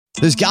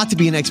There's got to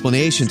be an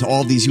explanation to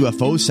all of these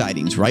UFO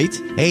sightings, right?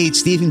 Hey,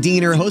 it's Stephen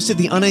Diener, host of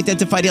the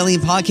Unidentified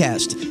Alien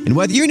Podcast. And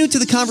whether you're new to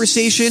the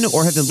conversation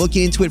or have been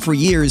looking into it for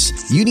years,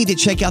 you need to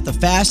check out the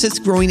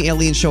fastest growing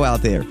alien show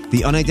out there,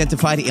 the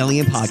Unidentified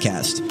Alien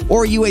Podcast,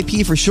 or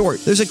UAP for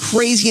short. There's a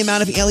crazy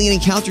amount of alien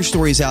encounter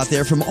stories out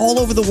there from all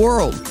over the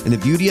world. And the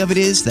beauty of it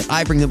is that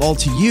I bring them all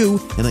to you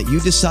and let you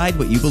decide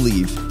what you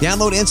believe.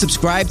 Download and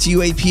subscribe to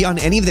UAP on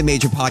any of the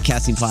major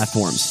podcasting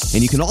platforms.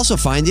 And you can also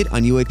find it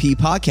on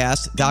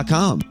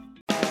UAPpodcast.com.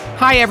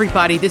 Hi,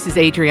 everybody. This is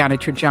Adriana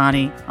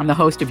Trajani. I'm the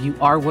host of You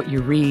Are What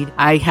You Read.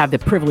 I have the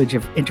privilege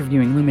of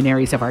interviewing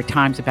luminaries of our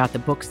times about the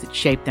books that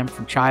shaped them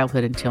from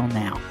childhood until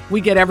now.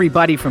 We get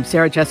everybody from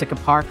Sarah Jessica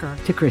Parker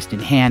to Kristen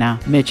Hanna,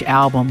 Mitch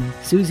Albom,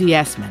 Susie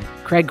Essman,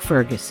 Craig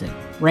Ferguson,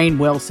 Rainn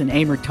Wilson,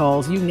 Amor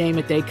Tolls, you name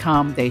it, they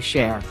come, they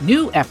share.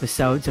 New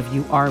episodes of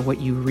You Are What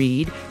You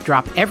Read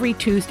drop every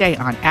Tuesday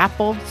on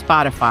Apple,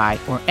 Spotify,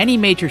 or any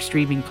major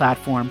streaming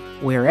platform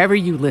wherever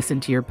you listen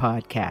to your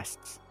podcasts.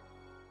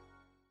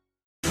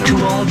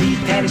 To all beef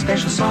patty,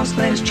 special sauce,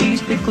 lettuce,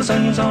 cheese, pickles,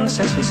 onions on a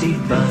sesame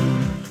seed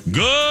bun.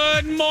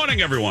 Good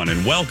morning, everyone,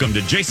 and welcome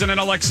to Jason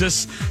and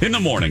Alexis in the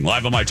Morning,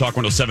 live on My Talk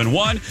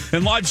 1071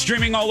 and live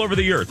streaming all over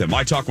the earth at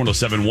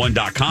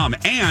MyTalk1071.com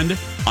and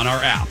on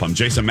our app. I'm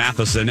Jason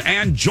Matheson,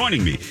 and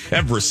joining me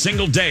every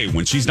single day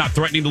when she's not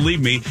threatening to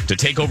leave me to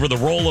take over the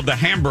role of the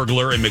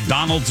Hamburglar in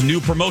McDonald's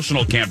new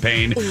promotional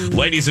campaign. Ooh.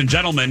 Ladies and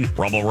gentlemen,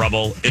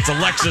 Rubble, it's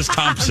Alexis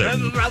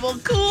Thompson. Rubble,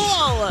 cool.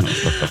 Oh,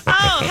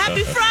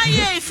 happy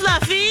Friday,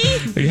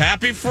 Fluffy.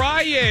 Happy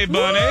Friday,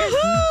 bunny.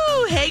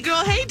 Woo-hoo. Hey,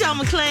 girl. Hey, Don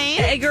McClain.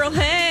 Hey, girl.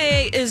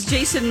 Hey, is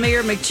Jason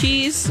Mayor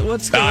McCheese?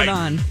 What's going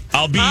on?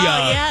 I'll be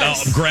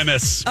yes.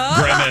 Grimace.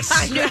 Grimace.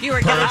 I knew you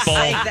were going to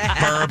say that.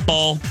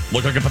 Purple.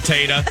 Look like a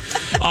potato.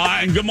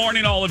 And good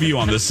morning, all of you,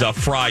 on this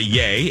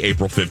Friday,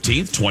 April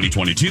 15th,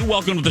 2022.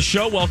 Welcome to the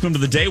show. Welcome to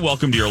the day.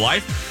 Welcome to your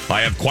life.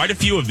 I have quite a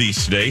few of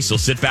these today, so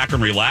sit back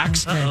and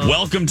relax. Uh-oh.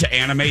 Welcome to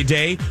Anime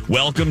Day.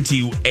 Welcome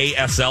to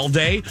ASL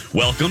Day.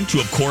 Welcome to,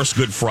 of course,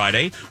 Good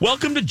Friday.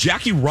 Welcome to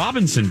Jackie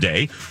Robinson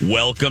Day.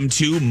 Welcome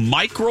to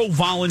Micro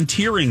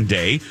Volunteering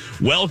Day.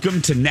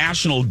 Welcome to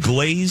National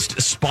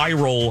Glazed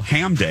Spiral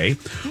Ham Day.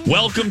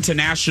 Welcome to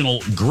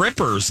National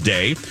Grippers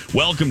Day.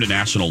 Welcome to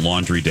National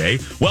Laundry Day.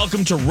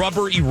 Welcome to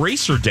Rubber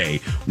Eraser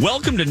Day.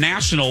 Welcome to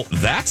National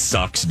That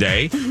Sucks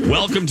Day.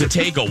 Welcome to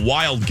Take a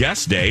Wild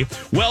Guess Day.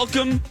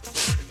 Welcome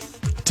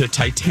to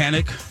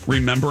Titanic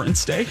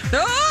Remembrance Day.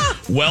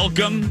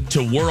 Welcome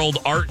to World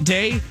Art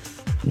Day.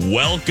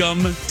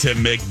 Welcome to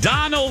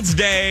McDonald's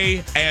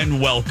Day. And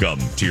welcome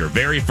to your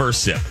very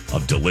first sip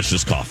of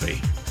delicious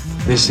coffee.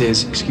 This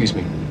is, excuse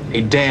me,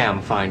 a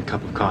damn fine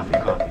cup of coffee.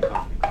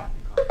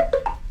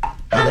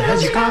 How the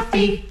hell's your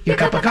coffee? Your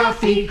cup of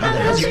coffee. How the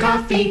hell's your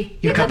coffee?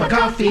 Your cup of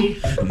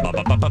coffee.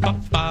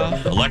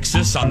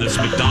 Alexis, on this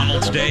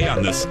McDonald's Day,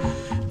 on this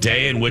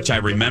day in which I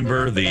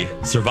remember the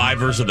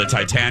survivors of the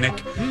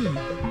Titanic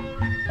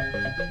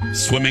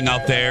swimming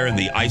out there in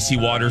the icy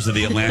waters of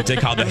the Atlantic.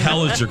 How the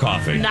hell is your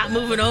coffee? Not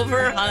moving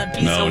over on a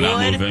piece of wood? No,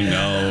 not moving,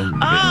 no.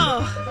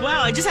 Oh,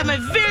 wow. I just had my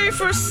very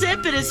first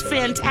sip. It is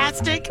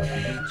fantastic.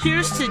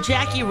 Cheers to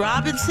Jackie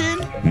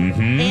Robinson,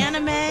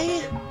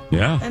 anime.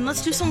 Yeah. And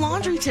let's do some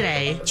laundry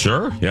today.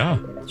 Sure, yeah.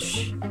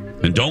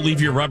 And don't leave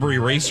your rubber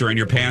eraser in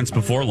your pants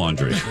before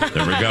laundry.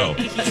 There we go.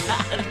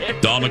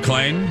 Don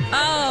McClain?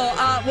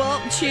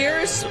 Well,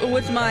 cheers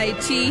with my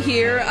tea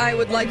here. I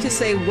would like to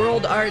say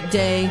World Art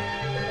Day.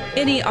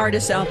 Any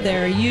artists out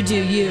there, you do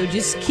you.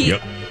 Just keep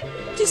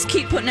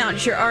putting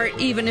out your art,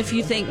 even if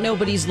you think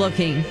nobody's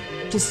looking.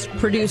 Just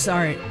produce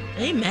art.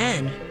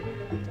 Amen.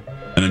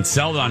 And then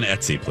sell it on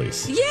Etsy,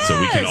 please. Yes. So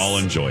we can all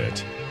enjoy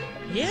it.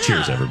 Yeah.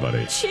 Cheers,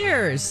 everybody.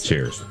 Cheers.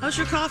 Cheers. How's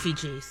your coffee,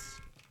 Jace?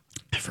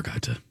 I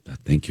forgot to.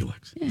 Thank you,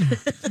 Lex. Yeah.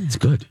 It's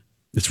good.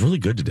 It's really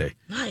good today.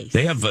 Nice.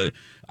 They have,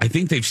 I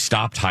think they've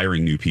stopped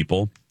hiring new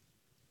people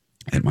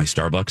at my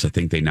Starbucks. I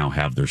think they now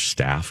have their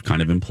staff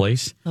kind of in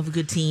place. Have a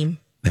good team.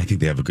 I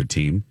think they have a good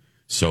team.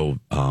 So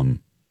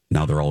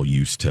now they're all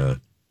used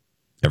to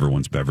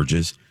everyone's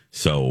beverages.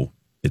 So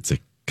it's a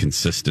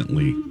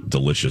consistently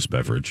delicious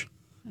beverage.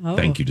 Oh.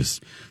 Thank you to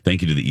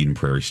the Eden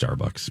Prairie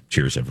Starbucks.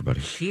 Cheers, everybody.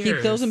 Cheers.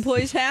 Keep those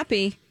employees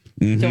happy.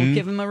 Don't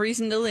give them a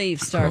reason to leave,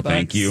 Starbucks.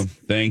 Oh,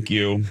 thank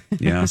you.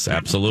 Yes,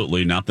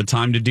 absolutely. Not the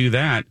time to do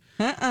that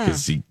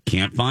because you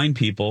can't find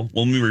people.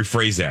 Well, let me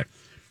rephrase that.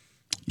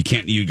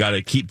 You got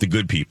to keep the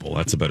good people.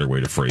 That's a better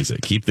way to phrase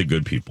it. Keep the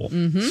good people,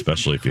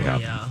 especially if you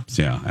have them.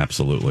 Yeah,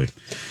 absolutely.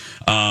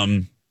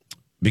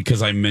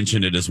 Because I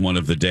mentioned it as one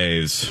of the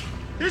days.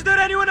 Is there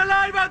anyone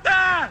alive out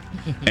there?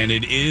 And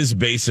it is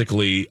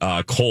basically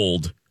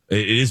cold.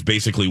 It is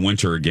basically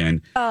winter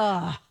again.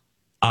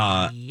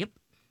 Yep.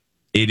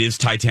 It is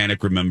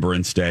Titanic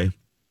Remembrance Day.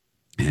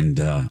 And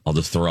I'll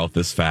just throw out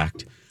this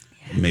fact.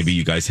 Yes. Maybe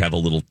you guys have a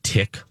little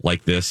tick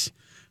like this.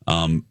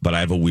 But I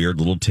have a weird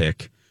little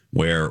tick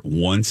where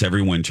once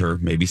every winter,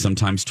 maybe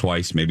sometimes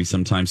twice, maybe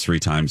sometimes 3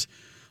 times,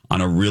 on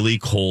a really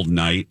cold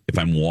night, if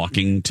I'm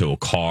walking to a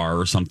car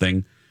or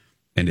something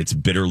and it's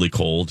bitterly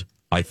cold,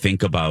 I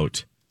think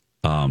about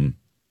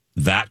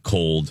that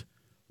cold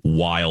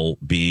while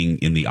being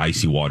in the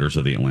icy waters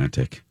of the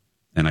Atlantic.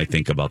 And I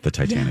think about the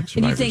Titanic survivors.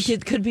 And you think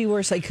it could be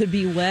worse? I could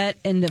be wet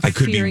and I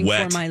could fearing be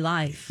wet for my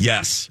life.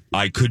 Yes,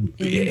 I could.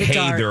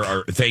 dark. There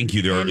are. Thank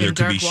you. There in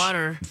could be dark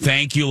water.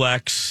 Thank you,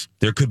 Lex.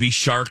 There could be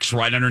sharks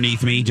right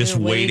underneath me, just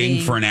They're waiting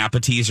waiting. for an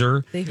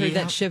appetizer. They heard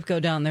that ship go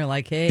down. They're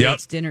like, hey, Yep.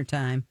 it's dinner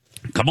time.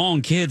 Come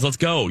on, kids, let's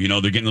go. You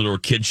know, they're getting the little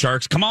kid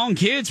sharks. Come on,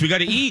 kids, we got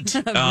to eat.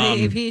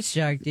 Baby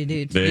shark.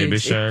 Baby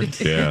shark.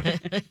 Yeah.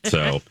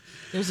 So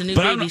There's a new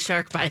But I'm baby not-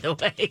 shark, by the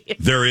way.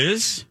 there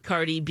is.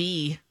 Cardi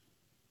B.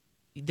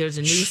 There's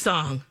a new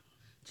song.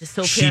 Just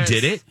so She parents-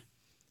 did it.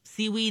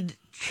 Seaweed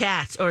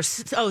Chat or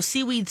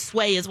Seaweed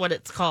Sway is what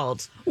it's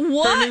called.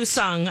 What? Her new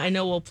song. I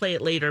know we'll play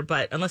it later,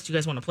 but unless you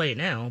guys want to play it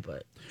now,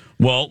 but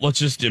Well, let's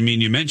just. I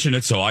mean, you mentioned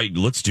it, so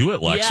let's do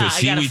it, Lex. yeah, So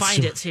I gotta seaweed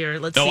find sw- it here.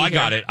 Let's. Oh, see I here.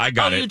 got it. I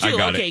got oh, it. You do? I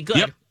got okay, it. good.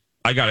 Yep.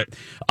 I got it.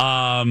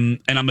 And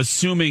I'm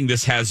assuming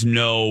this has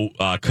no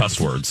cuss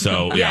words.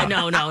 So Yeah,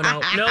 no,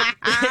 nope.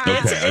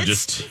 Okay,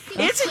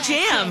 It's a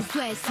jam.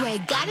 Sway, sway,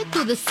 got it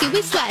through the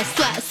seaweed sway,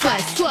 sway, sway,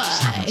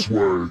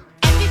 sway.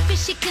 Every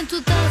fish can do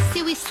the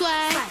seaweed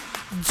sway.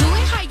 Do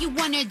it how you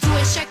wanna do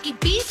it, Sharky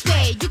B's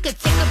way. You could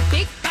take a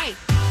big bite.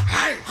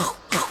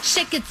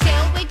 Shake your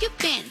tail, wave your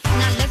fins.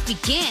 Now let's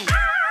begin.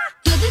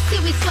 Do the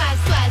seaweed sway,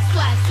 sway,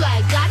 sway,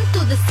 sway. Got it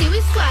through the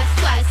seaweed sway,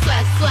 sway,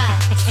 sway, sway.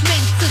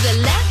 Swim to the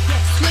left,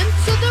 swim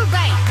to the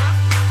right.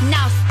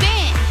 Now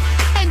spin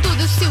and do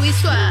the seaweed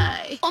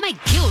sway. Oh my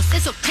gills,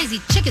 that's so crazy.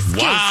 Check your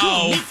skills.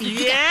 Wow. You amazing. You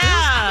got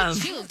Yeah.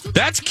 those skills.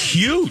 that's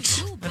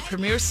cute. It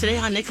premieres today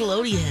on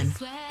Nickelodeon.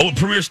 Oh, it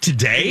premieres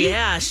today.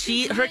 Yeah,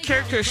 her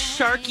character is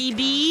Sharky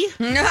B.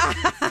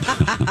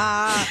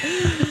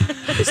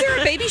 Is there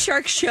a baby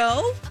shark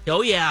show?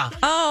 Oh yeah,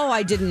 Oh,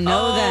 I didn't know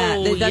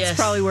Oh, that. That's yes.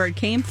 probably where it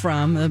came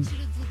from.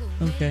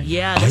 Okay.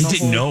 yeah. I there's a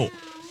didn't whole- know.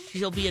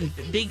 She'll be in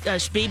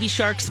Baby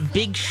Shark's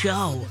big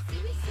show.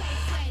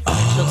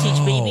 She'll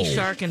teach Baby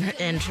Shark and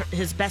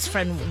his best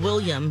friend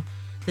William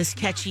this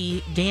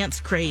catchy dance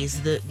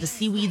craze, the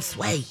seaweed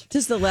sway.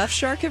 Does the left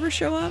shark ever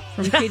show up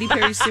from Katy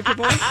Perry's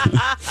Superboy?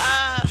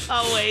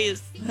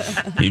 Always.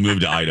 He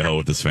moved to Idaho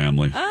with his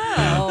family.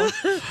 Oh.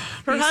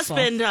 Her Peaceful.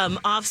 husband,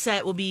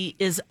 Offset,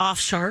 is Off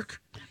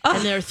Shark,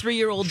 and their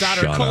 3-year-old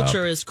daughter Shut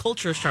Culture is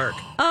Culture Shark.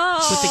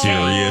 Oh.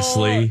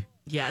 Seriously,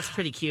 Yeah, it's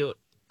pretty cute.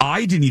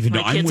 I didn't even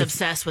know. My I'm kid's with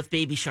obsessed with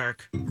Baby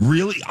Shark.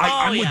 really.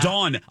 I'm with yeah.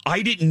 Dawn.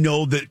 I didn't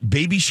know that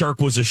Baby Shark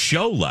was a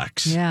show.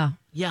 Lex, Yeah.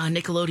 Yeah,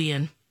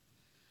 Nickelodeon.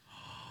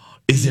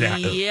 is it?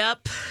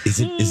 Yep. Is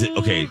it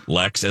okay,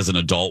 Lex? As an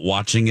adult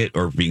watching it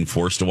or being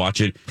forced to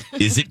watch it,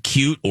 is it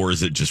cute or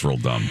is it just real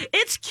dumb?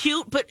 It's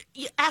cute, but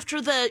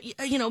after the,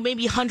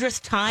 maybe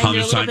 100th time, 100th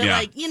they're a little time, bit yeah.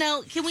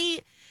 like, can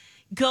we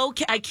go?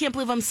 I can't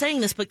believe I'm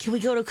saying this, but can we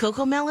go to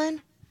Coco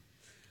Melon?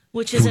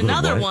 Which is Can we go to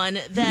another what? one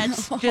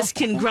that just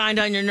can grind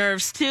on your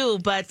nerves too.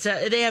 But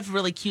they have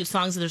really cute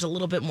songs, and there's a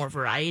little bit more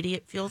variety.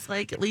 It feels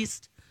like, at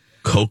least.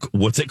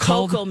 What's it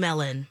called? Coco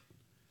Melon.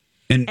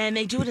 And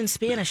they do it in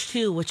Spanish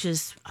too, which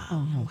is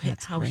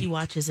how he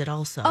watches it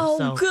also. Oh,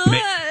 so,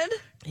 good.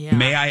 yeah.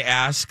 May I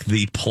ask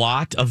the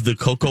plot of the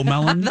Coco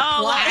Melon?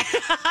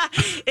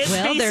 It's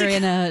Well, they're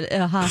in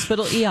a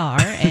hospital ER,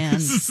 and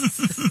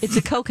it's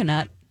a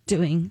coconut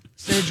doing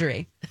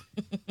surgery.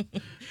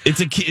 It's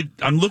a kid.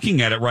 I'm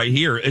looking at it right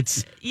here.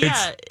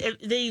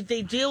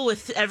 They deal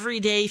with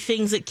everyday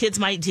things that kids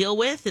might deal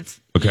with.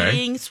 It's Okay.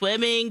 eating,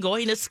 swimming,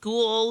 going to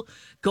school,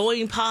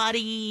 going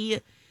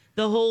potty,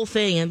 the whole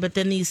thing. But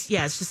then it's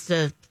just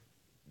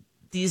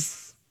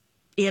these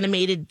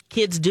animated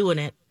kids doing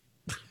it.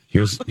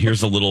 Here's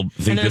a little.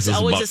 I think And this there's is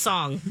always about, a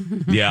song.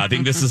 Yeah, I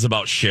think this is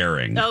about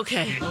sharing,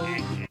 Okay.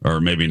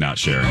 or maybe not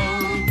sharing.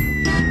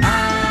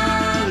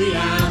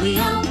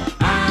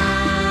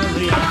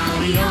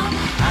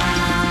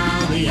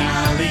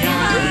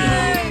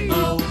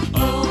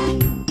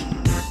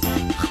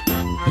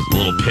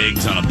 Little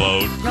pigs on a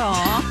boat.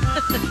 Aw.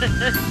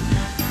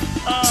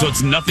 So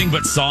it's nothing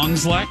but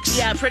songs, Lex?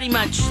 Yeah, pretty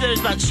much. There's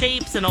about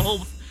shapes and a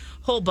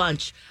whole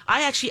bunch.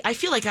 I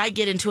feel like I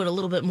get into it a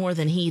little bit more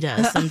than he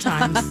does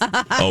sometimes.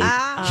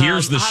 Oh,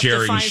 here's the I'll have to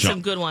sharing find some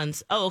song. good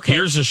ones. Oh, okay.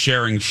 Here's a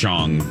sharing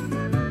song.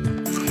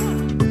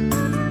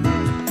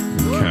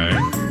 Okay.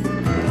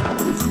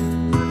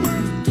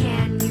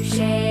 Can you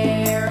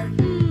share?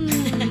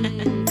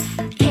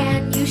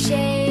 Can you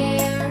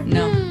share?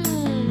 No,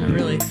 not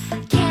really.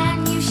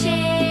 Can you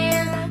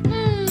share?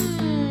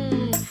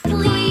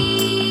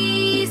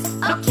 Please?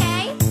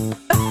 Okay.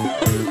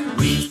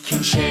 We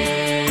can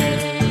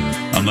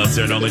share. Unless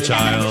they're an only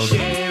child.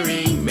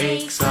 Sharing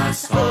makes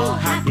us all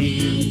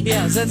happy.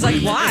 Yeah, so it's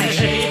like, why?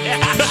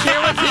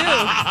 Share with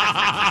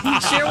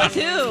who? Share with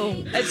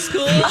who? At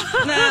school?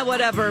 Nah,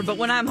 whatever. But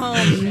when I'm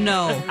home,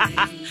 no.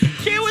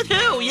 Share with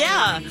who?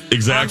 Yeah.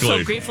 Exactly. I'm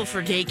so grateful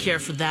for daycare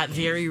for that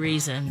very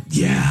reason.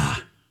 Yeah.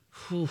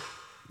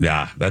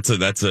 Yeah, that's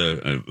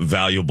a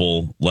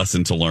valuable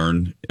lesson to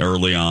learn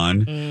early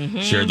on. Mm-hmm.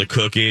 Share the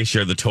cookie,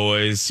 share the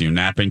toys, your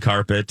napping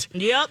carpet.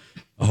 Yep.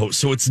 Oh,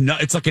 so it's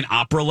like an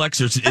opera Lex,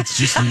 or it's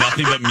just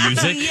nothing but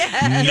music?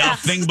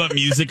 Nothing but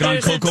music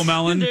on Coco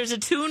Melon? There's a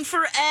tune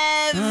for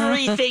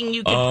everything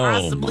you can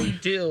possibly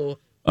do.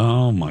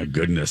 Oh, my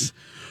goodness.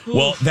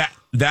 Well,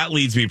 that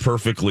leads me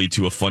perfectly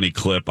to a funny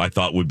clip I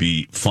thought would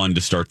be fun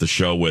to start the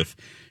show with.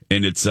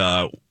 And it's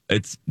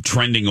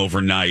trending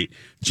overnight.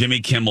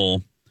 Jimmy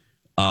Kimmel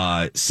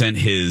sent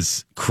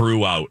his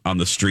crew out on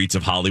the streets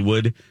of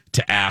Hollywood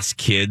to ask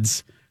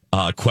kids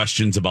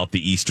questions about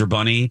the Easter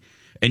Bunny.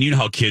 And you know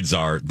how kids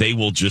are. They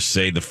will just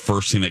say the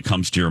first thing that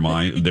comes to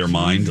their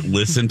mind.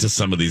 Listen to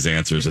some of these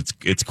answers.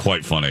 It's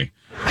quite funny.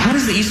 How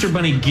does the Easter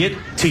Bunny get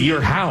to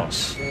your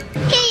house? He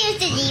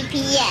used the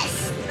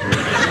GPS.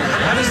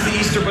 How does the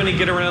Easter Bunny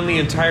get around the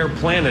entire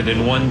planet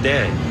in one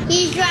day?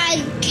 He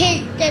tried to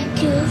catch the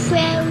tooth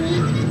fairy.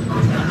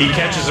 He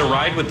catches a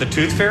ride with the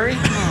Tooth Fairy?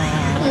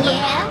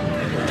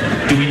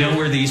 Yeah. Do we know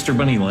where the Easter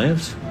Bunny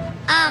lives?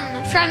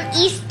 From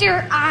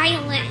Easter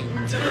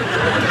Island.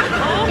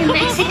 In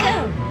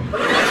Mexico.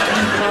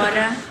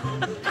 Florida.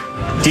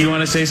 Do you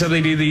want to say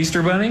something to the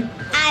Easter Bunny?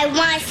 I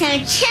want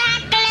some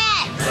chocolate.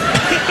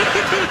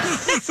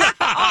 Oh,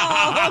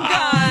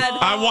 God.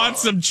 I want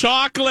some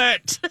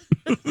chocolate.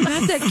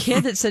 Not that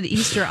kid that said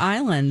Easter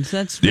Island.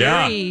 That's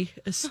very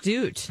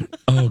astute.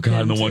 Oh,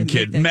 God. And the one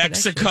kid.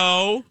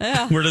 Mexico.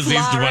 Yeah. Where does the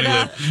Easter Bunny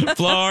live?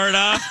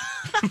 Florida.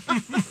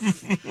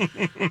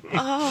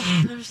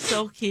 Oh, they're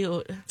so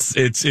cute.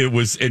 It's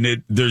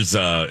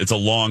a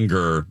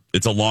longer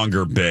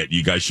bit.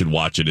 You guys should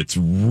watch it. It's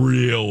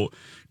real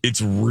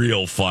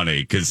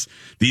funny because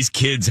these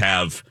kids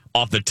have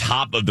off the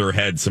top of their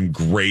head some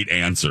great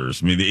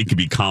answers. I mean, it could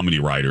be comedy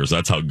writers.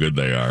 That's how good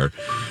they are.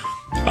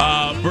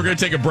 We're gonna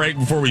take a break.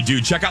 Before we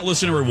do, check out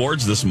listener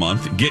rewards this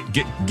month. Get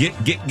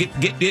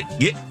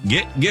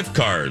gift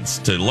cards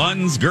to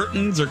Lund's,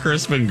 Gertens, or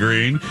Crisp and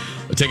Green.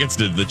 Tickets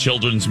to the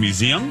Children's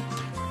Museum,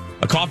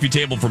 a coffee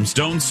table from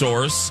Stone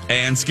Source,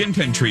 and skin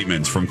pin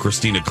treatments from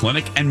Christina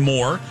Clinic, and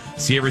more.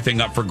 See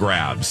everything up for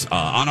grabs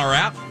on our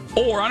app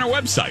or on our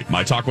website,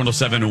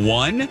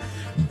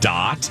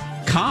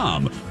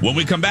 mytalk1071.com. When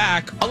we come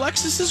back,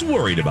 Alexis is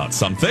worried about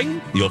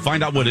something. You'll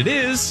find out what it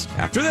is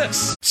after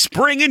this.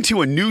 Spring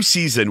into a new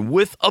season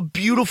with a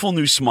beautiful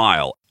new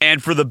smile.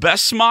 And for the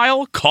best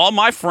smile, call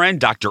my friend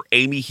Dr.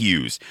 Amy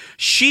Hughes.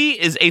 She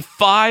is a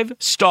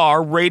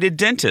 5-star rated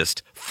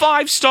dentist.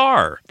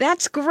 5-star.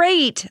 That's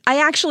great.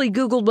 I actually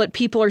Googled what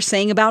people are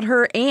saying about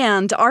her,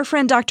 and our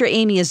friend Dr.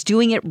 Amy is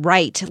doing it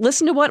right.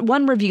 Listen to what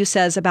one review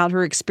says about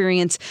her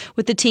experience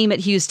with the team at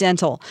Hughes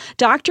Dental.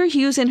 Dr.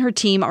 Hughes and her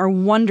team are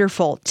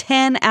wonderful.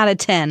 10 out of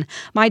 10.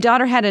 My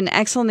daughter had an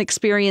excellent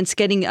experience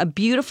getting a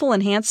beautiful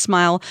enhanced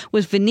smile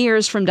with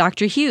veneers from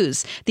Dr.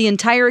 Hughes. The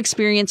entire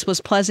experience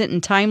was pleasant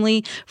and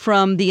timely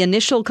from the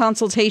initial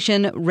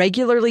consultation,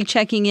 regularly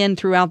checking in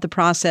throughout the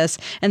process,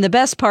 and the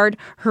best part,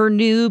 her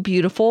new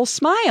beautiful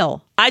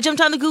smile. I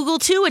jumped on the Google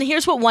too, and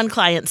here's what one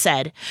client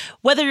said.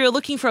 Whether you're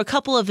looking for a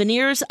couple of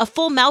veneers, a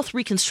full mouth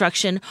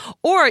reconstruction,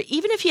 or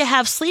even if you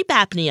have sleep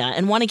apnea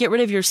and want to get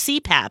rid of your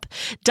CPAP,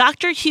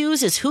 Dr.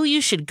 Hughes is who you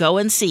should go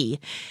and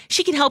see.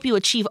 She can help you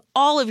achieve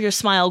all of your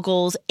smile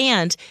goals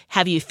and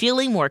have you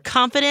feeling more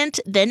confident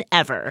than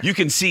ever. You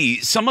can see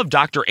some of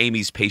Dr.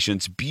 Amy's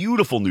patients'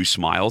 beautiful new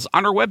smiles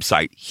on her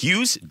website,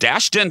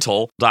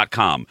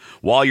 hughes-dental.com.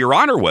 While you're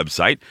on her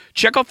website,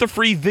 check out the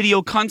free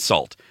video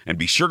consult. And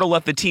be sure to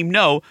let the team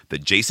know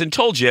that Jason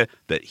told you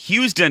that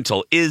Hughes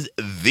Dental is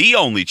the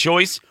only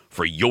choice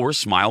for your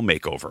smile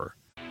makeover.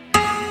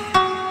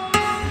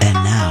 And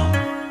now,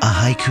 a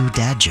haiku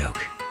dad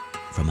joke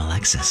from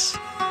Alexis.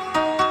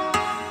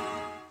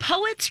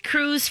 Poets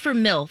cruise for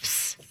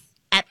MILFs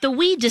at the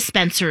weed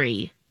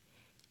dispensary.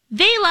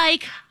 They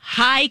like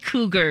high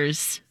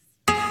cougars.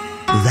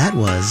 That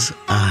was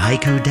a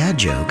haiku dad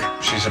joke.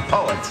 She's a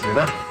poet, you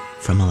know?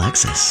 From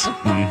Alexis.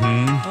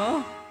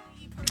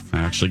 I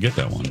actually get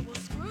that one.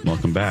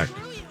 Welcome back.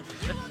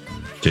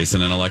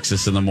 Jason and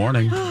Alexis in the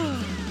morning.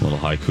 Little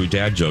haiku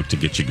dad joke to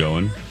get you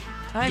going.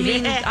 I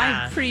mean,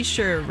 I'm pretty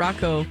sure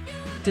Rocco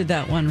did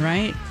that one,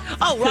 right?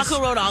 Oh,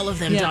 Rocco wrote all of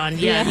them, Dawn.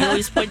 Yeah, you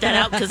always point that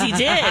out because he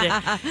did.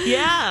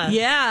 Yeah.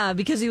 Yeah,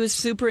 because he was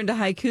super into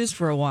haikus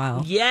for a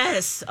while.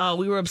 Yes. Oh,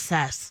 we were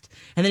obsessed.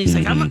 And then he's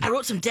like, I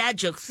wrote some dad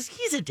jokes because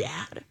he's a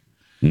dad.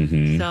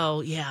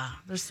 So, yeah,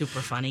 they're super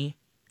funny.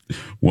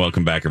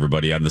 Welcome back,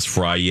 everybody, on this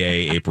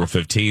Friday, April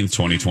 15th,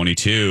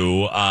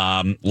 2022.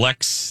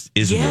 Lex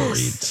is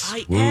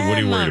worried. What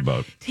are you worried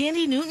about?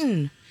 Tandy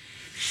Newton.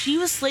 She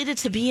was slated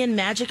to be in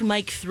Magic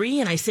Mike 3,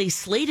 and I say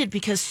slated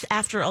because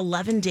after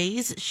 11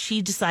 days,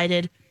 she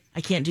decided,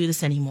 I can't do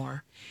this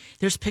anymore.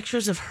 There's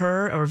pictures of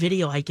her, or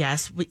video, I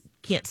guess. We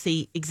can't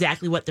see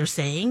exactly what they're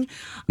saying,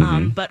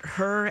 but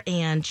her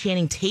and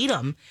Channing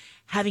Tatum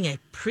having a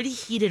pretty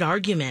heated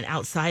argument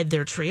outside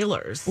their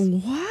trailers.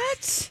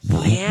 What?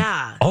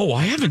 Yeah. Oh,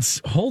 I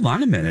haven't. Hold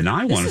on a minute.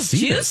 I want to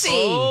see this.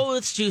 Oh,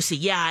 it's juicy.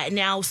 Yeah.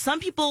 Now,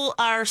 some people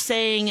are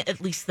saying, at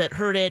least that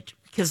heard it,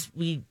 because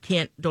we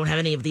don't have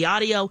any of the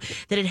audio,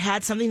 that it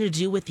had something to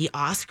do with the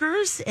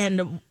Oscars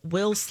and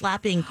Will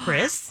slapping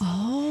Chris.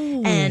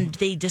 Oh. And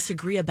they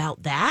disagree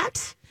about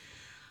that.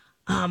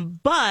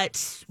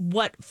 But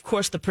what, of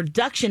course, the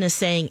production is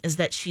saying is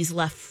that she's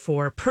left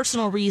for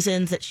personal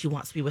reasons, that she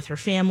wants to be with her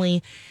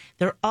family.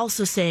 They're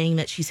also saying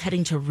that she's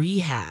heading to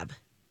rehab.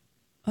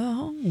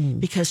 Oh.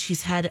 Because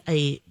she's had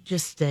a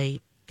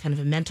kind of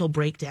a mental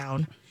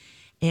breakdown.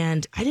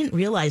 And I didn't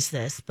realize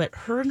this, but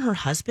her and her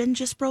husband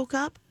just broke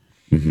up.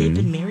 Mm-hmm. They've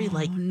been married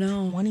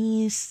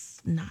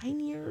 29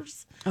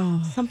 years,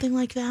 something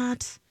like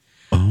that.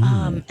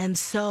 Oh. And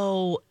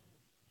so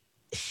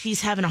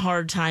she's having a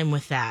hard time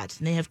with that.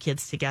 And they have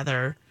kids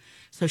together.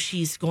 So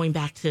she's going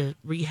back to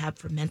rehab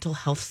for mental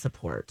health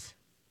support.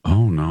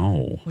 Oh,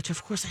 no. Which,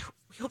 of course,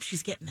 we hope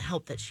she's getting the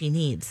help that she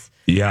needs.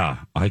 Yeah,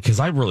 because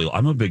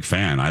I'm a big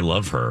fan. I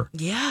love her.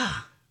 Yeah.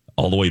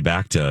 All the way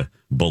back to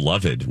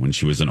Beloved when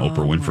she was in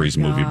Oprah Winfrey's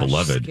movie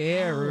Beloved.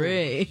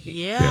 Scary.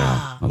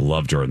 Yeah. I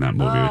loved her in that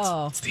movie.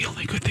 Oh. It's the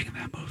only good thing in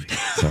that movie.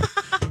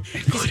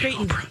 Including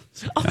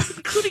Oprah.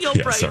 Including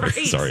Oprah. Yeah, sorry,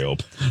 right. sorry,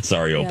 Oprah.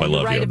 Sorry, Oprah. I You're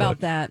love right you. about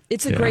that.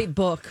 It's a great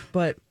book,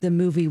 but the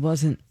movie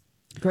wasn't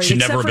great. She'd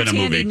Except never for been a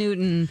Tandy movie.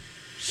 Newton.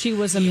 She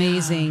was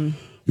amazing.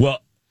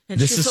 Well, And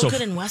this she's is so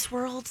good in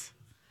Westworld.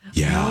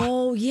 Yeah.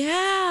 Oh,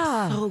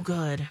 yeah. So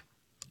good.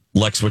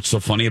 Lex, what's so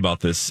funny about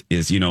this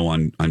is,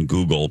 on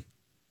Google,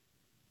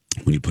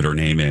 when you put her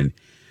name in,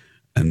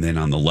 and then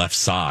on the left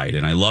side,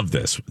 and I love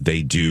this,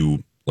 they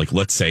do, like,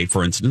 let's say,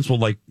 for instance,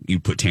 you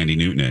put Tandy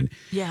Newton in.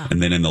 Yeah.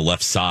 And then in the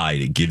left side,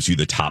 it gives you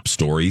the top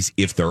stories,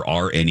 if there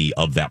are any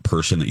of that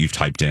person that you've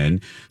typed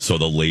in. So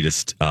the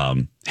latest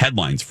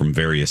headlines from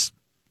various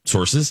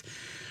sources.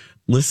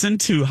 Listen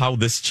to how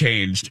this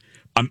changed.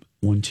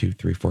 1, 2,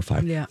 3, 4,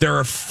 5. Yeah. There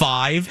are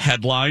 5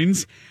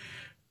 headlines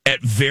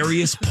at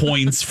various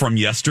points from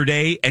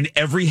yesterday, and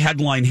every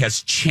headline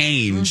has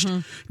changed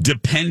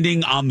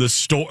depending on the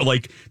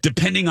story,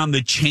 depending on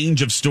the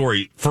change of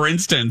story. For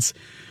instance,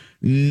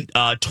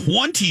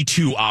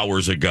 22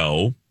 hours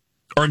ago,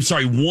 or I'm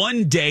sorry,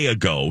 1 day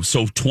ago,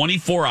 so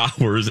 24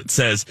 hours, it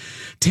says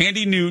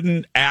Tandy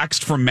Newton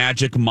axed from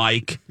Magic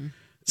Mike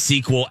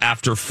sequel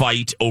after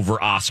fight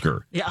over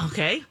Oscar. Yeah,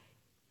 okay.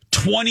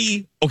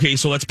 Okay,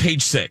 so that's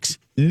page 6.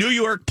 New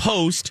York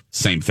Post,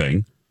 same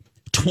thing.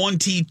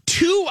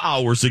 22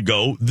 hours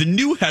ago, the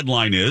new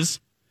headline is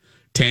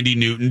Tandy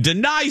Newton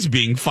denies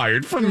being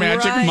fired from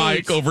Magic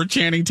Mike over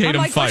Channing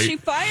Tatum fight. Was she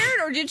fired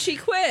or did she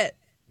quit?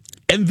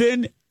 And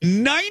then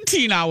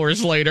 19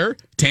 hours later,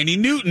 Tandy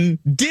Newton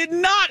did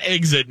not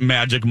exit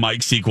Magic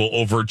Mike sequel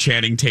over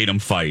Channing Tatum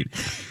fight.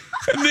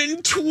 And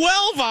then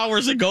 12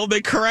 hours ago,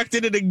 they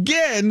corrected it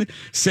again,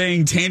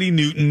 saying Tandy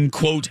Newton,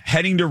 quote,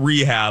 heading to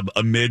rehab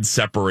amid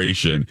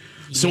separation.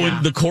 So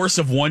in the course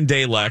of 1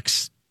 day,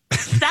 Lex,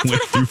 that's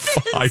went what through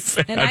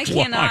 5 And I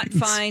cannot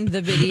find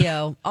the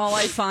video. All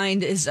I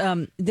find is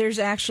there's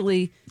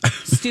actually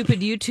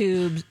stupid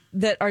YouTube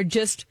that are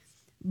just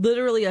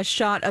literally a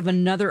shot of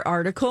another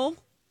article.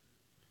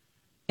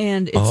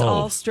 And it's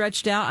all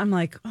stretched out. I'm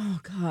like,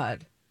 oh,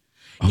 God.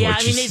 Yeah,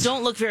 I mean, they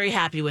don't look very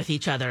happy with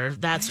each other.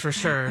 That's for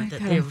sure. That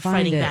they're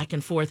fighting back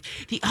and forth.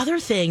 The other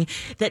thing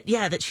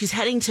that she's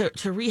heading to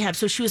rehab.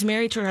 So she was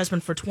married to her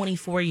husband for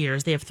 24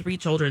 years. They have 3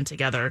 children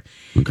together.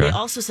 Okay. They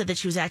also said that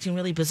she was acting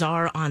really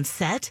bizarre on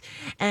set,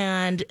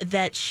 and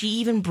that she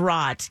even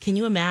brought, can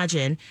you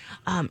imagine,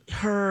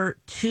 her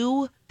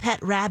 2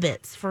 pet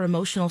rabbits for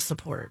emotional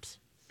support.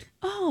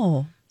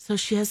 Oh. So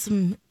she has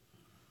some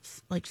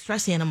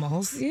stress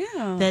animals.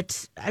 Yeah.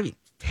 That, I mean,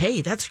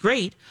 hey, that's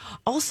great.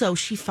 Also,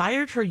 she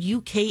fired her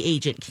UK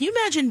agent. Can you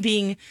imagine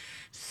being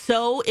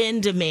so in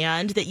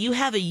demand that you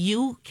have a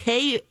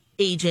UK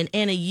agent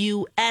and a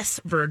US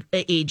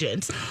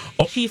agent?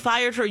 Oh. She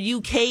fired her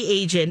UK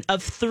agent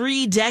of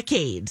 3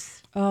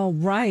 decades. Oh,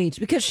 right.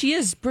 Because she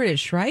is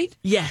British, right?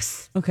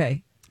 Yes.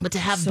 Okay. But to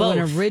have both.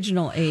 an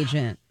original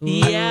agent. Ooh.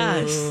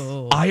 Yes.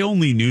 I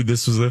only knew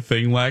this was a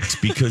thing, Lex,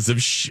 because of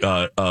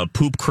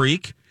Poop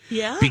Creek.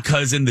 Yeah.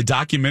 Because in the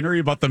documentary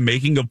about the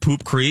making of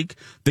Poop Creek,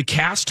 the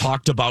cast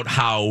talked about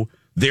how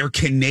their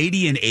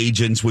Canadian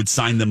agents would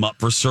sign them up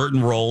for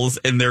certain roles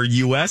and their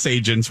U.S.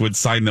 agents would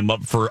sign them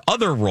up for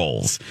other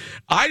roles.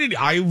 I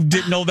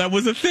didn't know that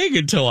was a thing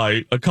until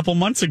a couple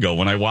months ago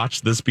when I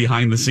watched this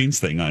behind the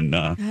scenes thing on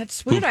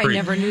That's weird. I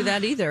never knew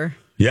that either.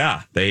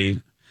 Yeah,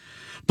 I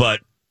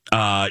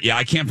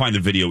can't find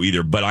the video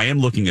either, but I am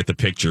looking at the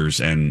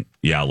pictures and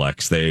yeah,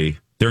 Lex, they're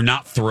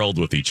not thrilled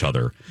with each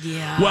other.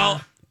 Yeah.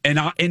 Well,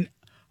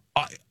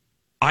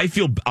 I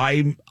feel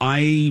bad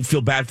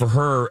for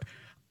her.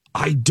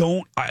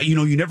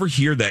 You never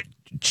hear that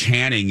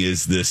Channing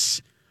is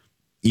this,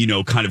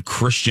 kind of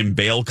Christian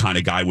Bale kind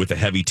of guy with a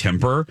heavy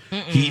temper.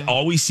 Mm-mm. He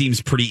always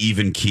seems pretty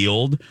even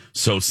keeled.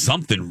 So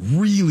something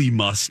really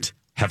must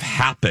have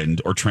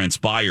happened or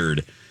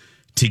transpired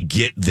to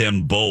get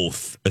them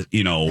both,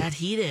 that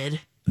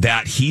heated.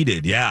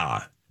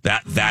 Yeah.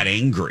 That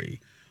angry.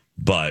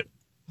 But,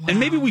 wow. And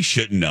maybe we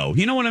shouldn't know.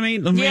 You know what I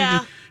mean?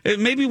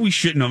 Maybe we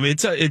shouldn't know.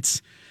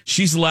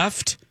 She's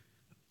left,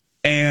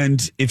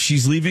 and if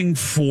she's leaving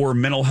for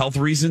mental health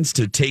reasons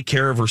to take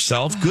care of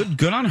herself,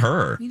 good on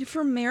her. If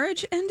her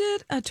marriage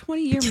ended, a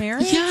 20-year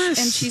marriage, yes.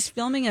 and she's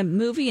filming a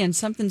movie and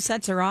something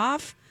sets her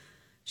off,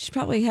 She's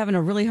probably having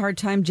a really hard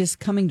time just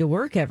coming to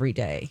work every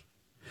day.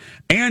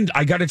 And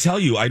I got to tell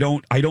you, I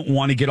don't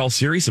want to get all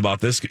serious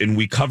about this. And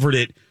we covered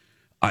it.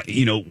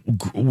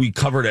 We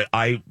covered it.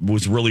 I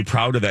was really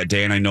proud of that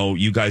day, and I know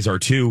you guys are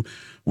too.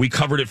 We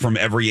covered it from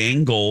every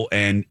angle,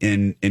 and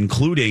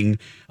including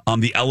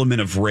the element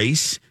of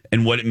race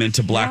and what it meant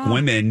to Black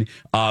women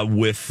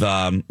with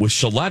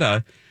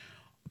Shaletta.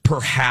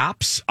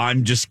 Perhaps,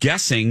 I'm just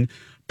guessing,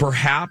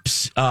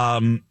 perhaps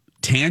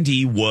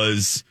Tandy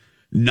was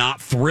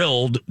not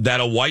thrilled that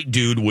a white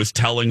dude was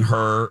telling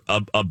her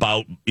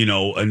about,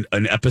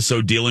 an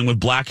episode dealing with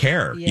black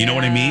hair. Yeah, you know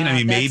what I mean? I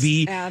mean,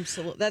 maybe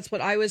absolutely. That's what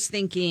I was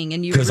thinking.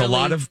 And because a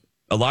lot of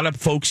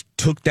folks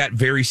took that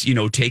very,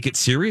 take it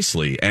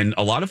seriously. And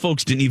a lot of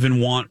folks didn't even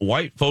want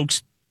white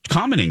folks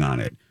commenting on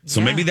it.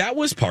 So maybe that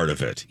was part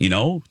of it.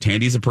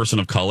 Tandy's a person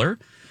of color.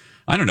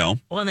 I don't know.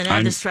 Well, and then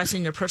add the stress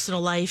in your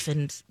personal life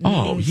and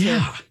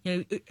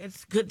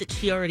it's good that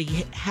she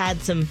already had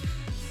some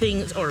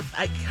things or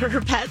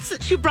her pets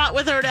that she brought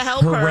with her to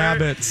help her. Her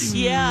rabbits.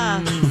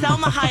 Yeah.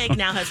 Selma Hayek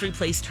now has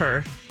replaced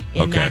her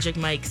in Magic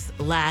Mike's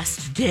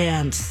Last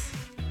Dance.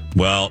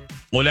 Well,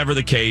 whatever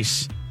the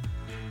case,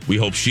 we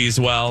hope she's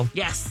well.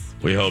 Yes.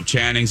 We hope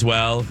Channing's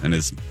well and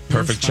his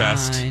perfect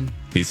chest.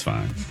 He's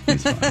fine.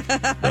 He's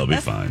fine. They'll be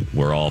fine.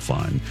 We're all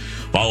fine.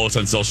 Follow us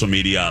on social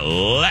media.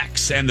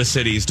 Lex and the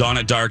Cities, Dawn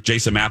at Dark,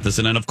 Jason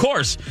Matheson, and of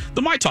course,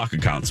 the My Talk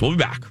accounts. We'll be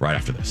back right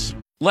after this.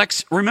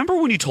 Lex, remember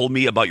when you told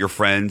me about your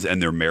friends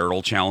and their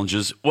marital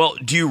challenges? Well,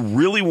 do you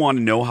really want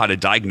to know how to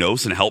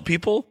diagnose and help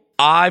people?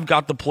 I've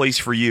got the place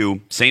for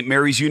you. St.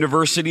 Mary's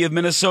University of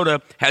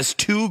Minnesota has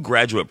 2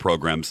 graduate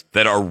programs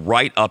that are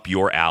right up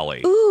your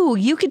alley. Ooh,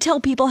 you could tell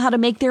people how to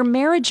make their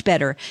marriage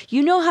better.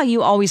 You know how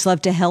you always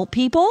love to help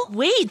people.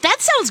 Wait, that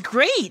sounds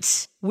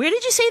great. Where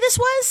did you say this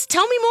was?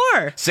 Tell me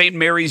more. St.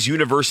 Mary's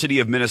University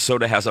of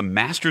Minnesota has a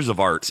Master's of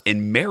Arts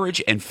in Marriage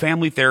and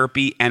Family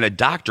Therapy and a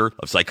Doctor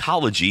of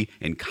Psychology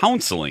in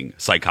Counseling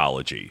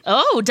Psychology.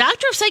 Oh,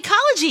 Doctor of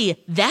Psychology.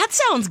 That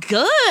sounds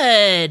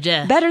good.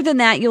 Better than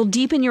that, you'll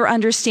deepen your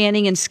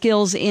understanding and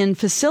skills in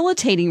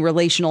facilitating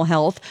relational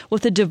health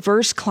with a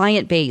diverse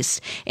client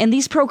base. And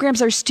these programs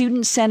are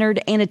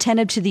student-centered and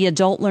attentive to the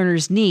adult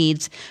learner's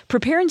needs,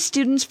 preparing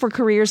students for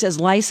careers as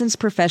licensed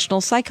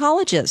professional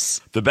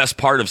psychologists. The best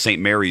part of St.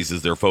 Mary's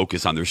is their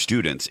focus on their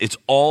students. It's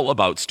all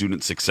about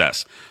student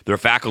success. Their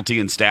faculty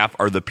and staff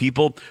are the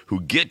people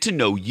who get to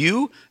know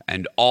you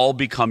and all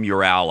become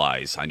your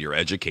allies on your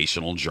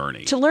educational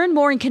journey. To learn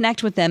more and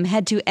connect with them,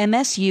 head to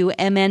msumn.edu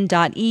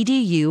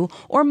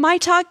or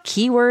MyTalk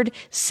keyword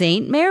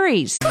St.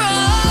 Mary's.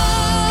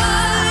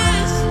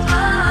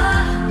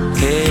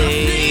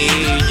 Hey,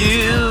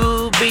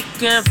 you be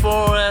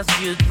careful as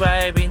you're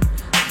driving.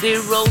 The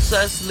roads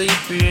are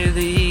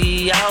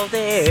slippery out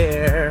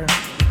there.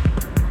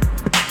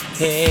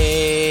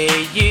 Hey,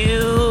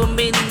 you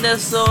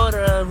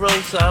Minnesota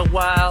roads are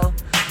wild.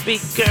 Be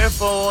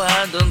careful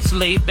and don't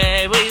sleep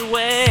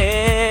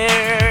everywhere.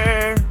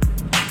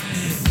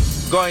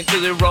 Going to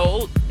the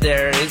road,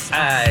 there is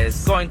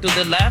ice. Going to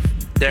the left,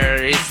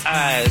 there is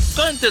ice.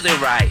 Going to the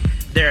right,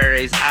 there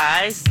is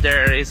ice.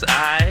 There is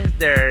ice,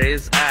 there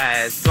is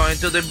ice. Going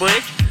to the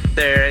bridge,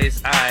 there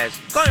is ice.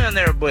 Going on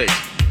the bridge,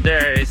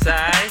 there is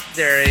ice.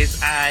 There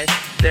is ice.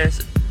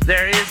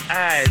 There is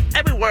ice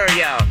everywhere,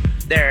 y'all.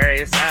 There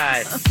is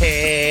ice.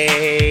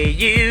 Hey,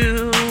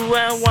 you,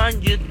 I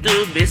want you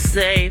to be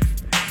safe.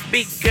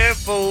 Be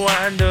careful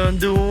and don't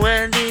do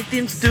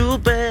anything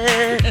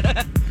stupid.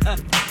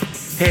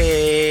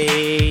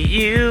 Hey,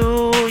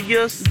 you,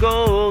 just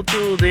go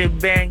to the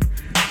bank,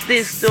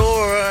 the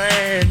store,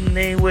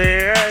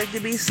 anywhere to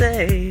be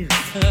safe.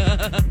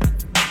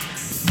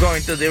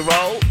 Going to the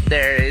road,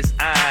 there is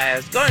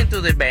ice. Going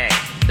to the bank,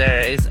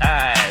 there is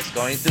ice.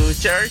 Going to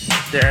church,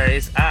 there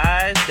is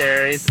ice.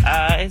 There is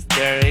ice.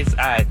 There is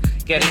ice.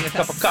 Getting a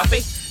cup of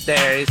coffee,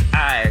 there is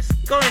ice.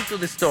 Going to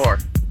the store,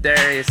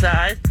 there is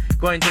ice.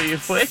 Going to your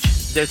fridge,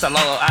 there's a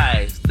lot of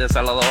ice. There's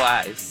a lot of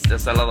ice.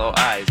 There's a lot of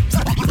ice.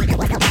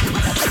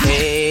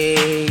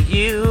 Hey,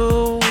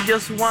 you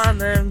just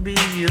wanna be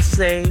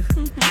safe.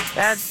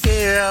 I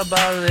care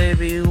about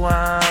everyone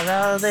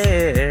out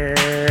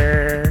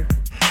there.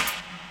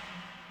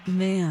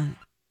 Man.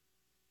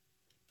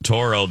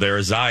 Toro, there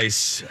is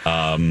ice.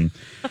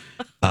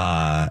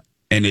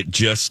 And it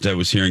just, I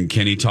was hearing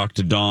Kenny talk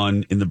to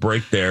Dawn in the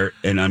break there,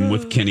 and I'm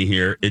with Kenny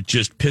here. It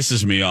just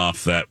pisses me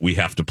off that we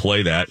have to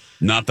play that.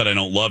 Not that I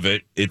don't love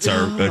it. It's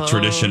our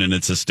tradition, and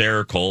it's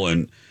hysterical,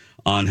 and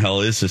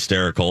Angel is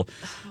hysterical.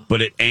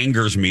 But it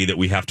angers me that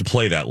we have to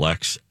play that,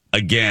 Lex.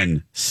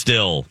 Again,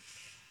 still,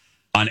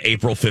 on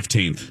April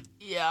 15th.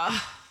 Yeah.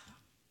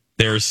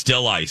 There is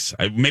still ice.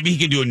 Maybe he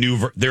can do a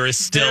new... There is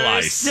still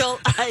ice.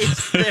 Still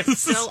ice. There's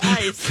still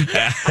ice.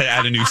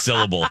 Add a new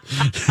syllable.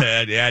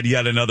 add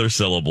yet another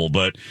syllable.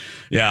 But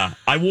yeah,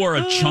 I wore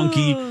a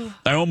chunky...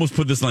 I almost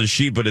put this on a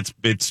sheet, but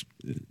it's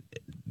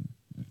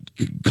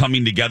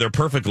coming together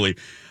perfectly.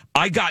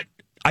 I got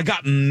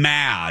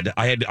mad.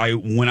 I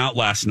went out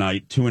last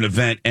night to an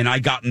event, and I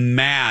got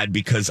mad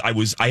because I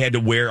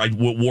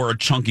wore a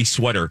chunky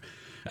sweater.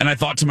 And I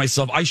thought to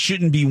myself, I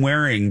shouldn't be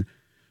wearing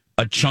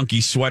a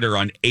chunky sweater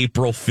on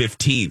April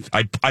 15th.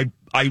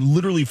 I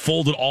literally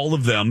folded all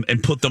of them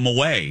and put them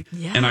away.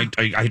 Yeah. And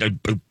I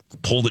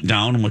pulled it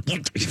down. I'm like,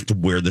 what? I have to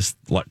wear this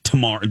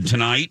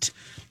tonight.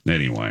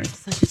 Anyway.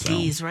 Such a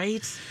tease,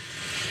 right?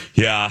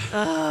 Yeah.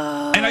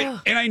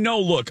 And I know,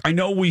 look, I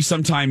know we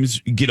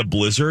sometimes get a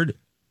blizzard.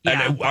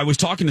 Yeah. And I was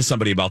talking to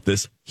somebody about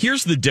this.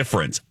 Here's the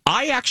difference.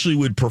 I actually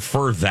would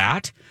prefer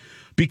that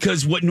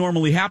because what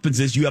normally happens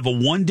is you have a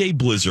 1-day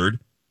blizzard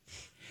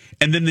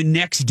and then the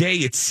next day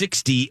it's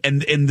 60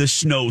 and the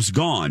snow's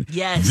gone.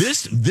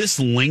 Yes. This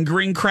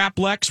lingering crap,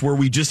 Lex, where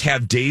we just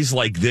have days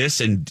like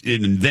this and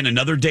then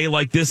another day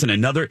like this and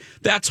another,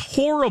 that's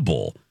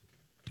horrible.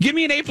 Give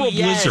me an April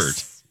blizzard.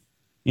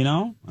 You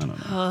know? I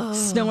don't know.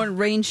 Snow and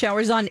rain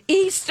showers on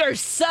Easter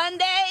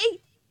Sunday.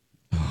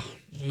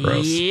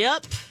 Gross.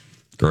 Yep.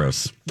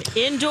 Gross.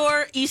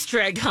 Indoor Easter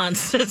egg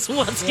hunts is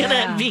what's going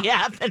to be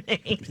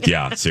happening.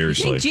 Yeah, I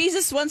seriously. think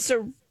Jesus wants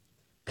to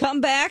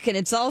come back and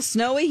it's all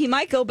snowy. He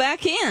might go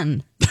back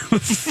in.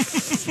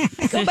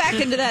 Go back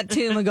into that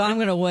tomb and go, I'm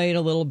going to wait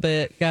a little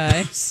bit,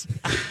 guys.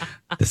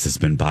 This has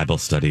been Bible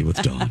Study with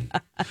Dawn.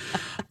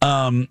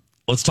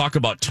 Let's talk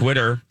about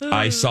Twitter.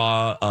 I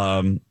saw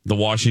the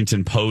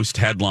Washington Post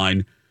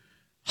headline,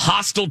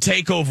 hostile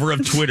takeover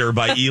of Twitter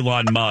by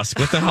Elon Musk.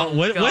 What the hell?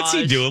 What's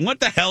he doing? What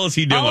the hell is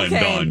he doing,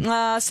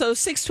 Dawn? So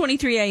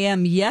 6:23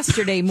 a.m.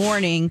 yesterday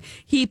morning,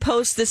 he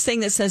posts this thing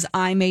that says,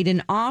 I made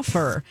an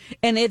offer.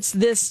 And it's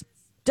this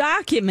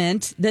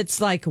document that's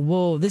like,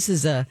 whoa, this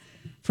is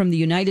from the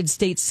United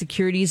States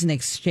Securities and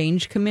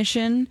Exchange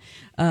Commission.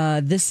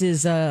 This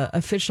is a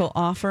official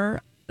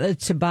offer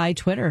to buy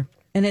Twitter.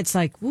 And it's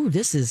like, ooh,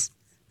 this is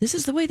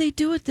the way they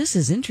do it. This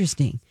is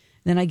interesting.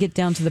 Then I get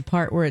down to the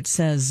part where it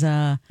says,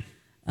 I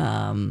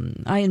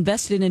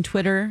invested in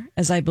Twitter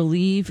as I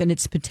believe in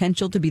its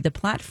potential to be the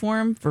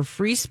platform for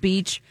free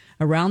speech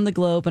around the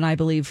globe. And I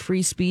believe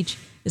free speech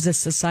is a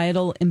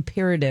societal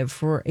imperative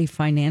for a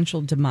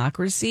financial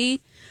democracy.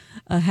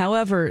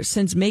 However,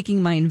 since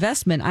making my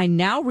investment, I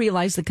now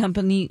realize the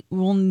company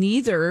will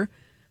neither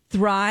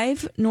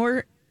thrive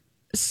nor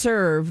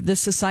serve the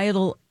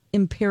societal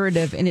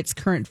imperative in its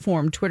current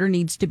form. Twitter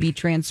needs to be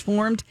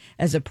transformed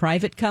as a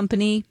private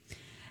company.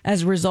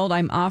 As a result,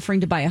 I'm offering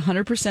to buy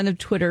 100% of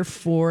Twitter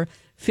for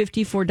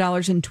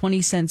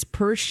 $54.20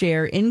 per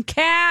share in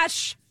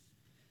cash.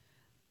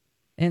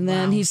 And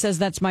then he says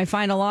that's my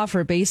final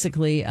offer,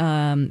 basically.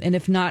 And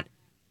if not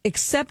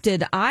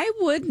accepted, I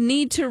would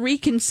need to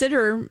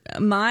reconsider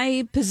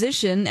my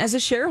position as a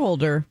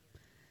shareholder.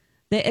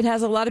 It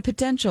has a lot of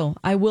potential.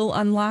 I will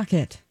unlock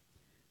it.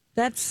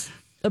 That's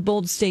a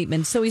bold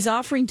statement. So he's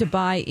offering to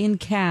buy in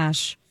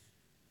cash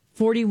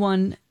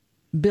 $41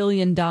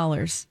 billion.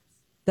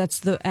 That's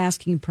the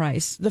asking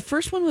price. The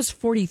first one was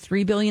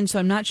 $43 billion, so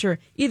I'm not sure.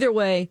 Either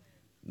way,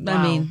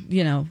 I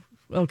mean,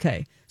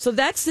 okay. So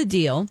that's the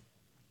deal.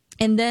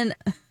 And then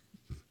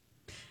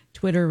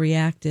Twitter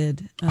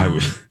reacted.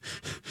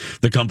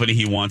 The company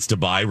he wants to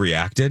buy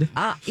reacted?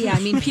 Yeah, I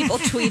mean, people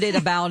tweeted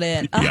about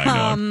it.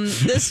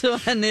 This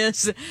one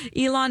is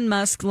Elon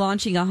Musk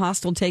launching a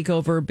hostile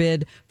takeover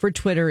bid for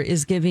Twitter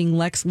is giving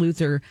Lex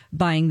Luthor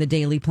buying the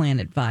Daily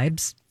Planet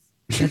vibes.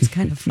 That's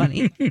kind of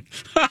funny.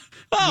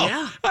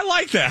 Yeah. I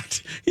like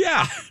that.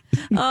 Yeah.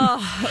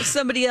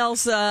 Somebody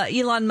else,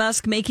 Elon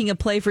Musk making a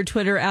play for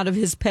Twitter out of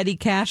his petty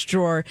cash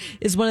drawer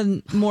is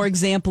one more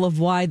example of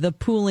why the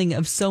pooling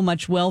of so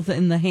much wealth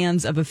in the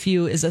hands of a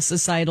few is a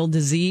societal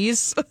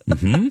disease.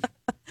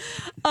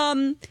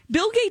 Mm-hmm.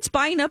 Bill Gates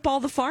buying up all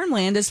the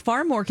farmland is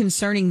far more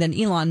concerning than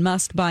Elon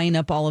Musk buying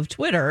up all of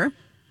Twitter.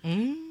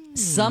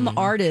 Some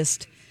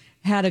artist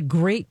had a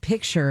great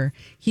picture.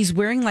 He's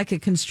wearing like a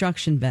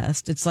construction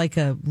vest. It's like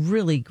a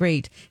really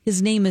great.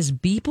 His name is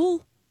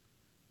Beeple.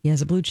 He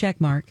has a blue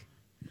check mark.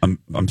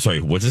 I'm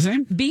sorry. What's his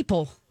name?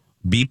 Beeple.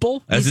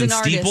 Beeple, as He's in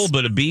an steeple, artist.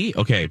 but a B.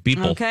 Okay,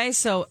 Beeple. Okay,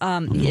 so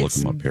I'm gonna look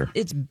him up here.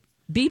 It's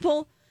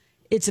Beeple.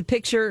 It's a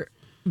picture,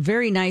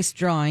 very nice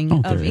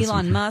drawing of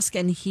Elon Musk,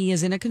 and he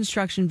is in a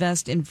construction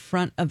vest in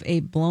front of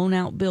a blown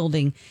out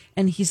building,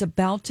 and he's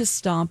about to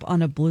stomp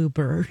on a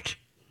bluebird.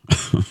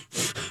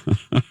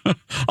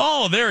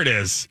 Oh, there it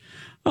is.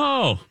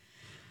 Oh,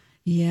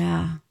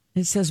 yeah.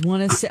 It says,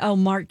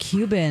 Mark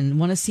Cuban,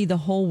 want to see the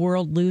whole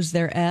world lose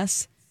their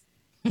S?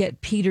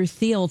 Get Peter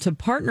Thiel to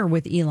partner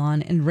with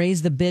Elon and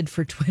raise the bid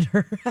for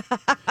Twitter.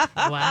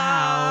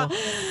 Wow.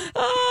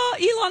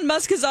 Elon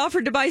Musk has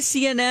offered to buy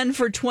CNN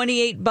for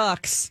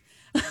 $28.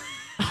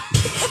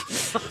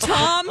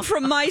 Tom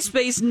from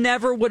MySpace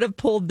never would have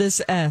pulled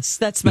this S.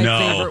 That's my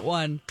favorite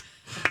one.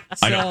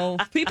 So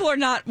people are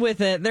not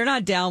with it. They're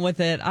not down with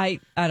it. I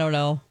don't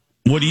know.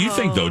 What do you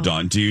think, though,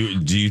 Dawn? Do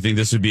you think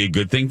this would be a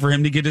good thing for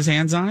him to get his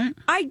hands on it?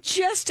 I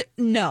just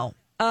no.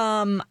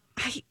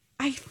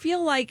 I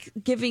feel like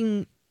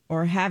giving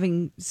or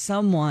having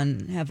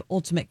someone have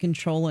ultimate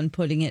control and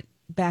putting it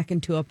back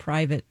into a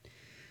private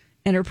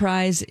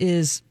enterprise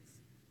is.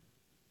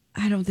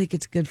 I don't think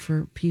it's good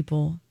for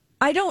people.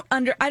 I don't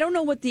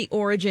know what the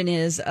origin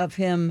is of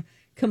him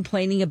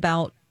complaining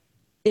about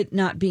it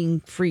not being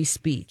free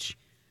speech.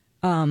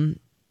 them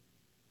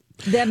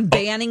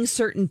banning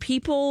certain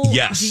people.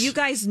 Yes. Do you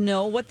guys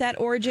know what that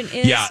origin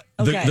is? Yeah.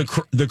 Okay.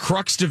 The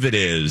crux of it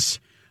is,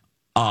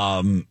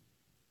 the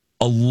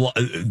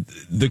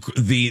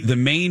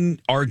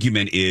main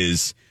argument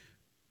is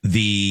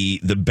the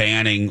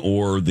banning,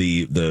 or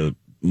the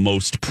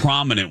most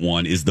prominent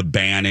one is the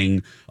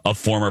banning of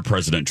former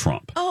President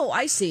Trump. Oh,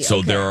 I see. So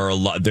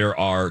Okay. there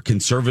are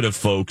conservative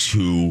folks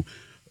who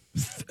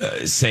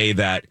say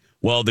that,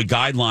 well, the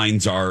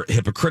guidelines are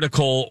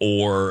hypocritical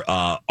or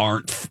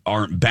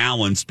aren't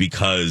balanced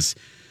because,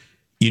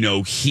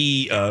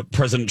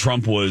 President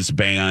Trump was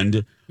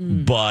banned,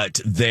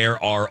 but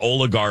there are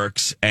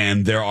oligarchs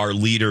and there are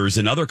leaders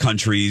in other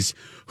countries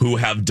who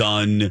have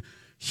done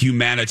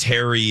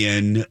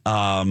humanitarian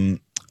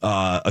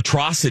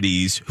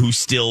atrocities who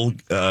still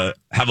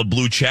have a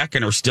blue check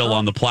and are still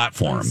on the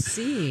platform. I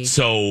see.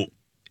 So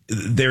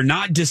they're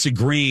not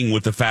disagreeing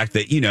with the fact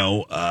that,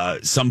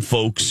 some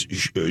folks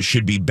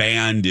should be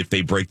banned if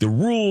they break the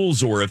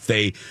rules or if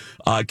they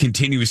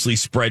continuously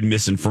spread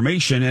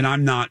misinformation. And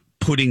I'm not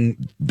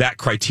putting that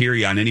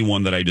criteria on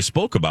anyone that I just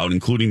spoke about,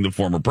 including the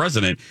former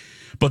president.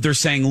 But they're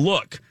saying,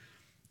 look,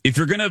 if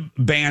you're going to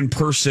ban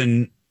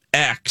person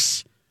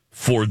X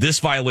for this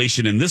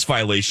violation and this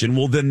violation,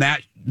 well, then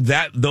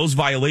those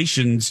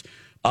violations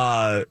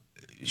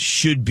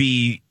should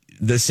be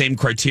the same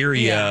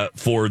criteria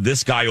for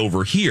this guy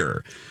over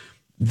here.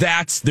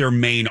 That's their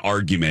main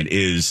argument,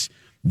 is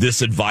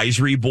this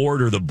advisory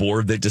board, or the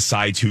board that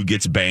decides who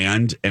gets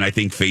banned. And I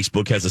think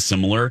Facebook has a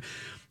similar.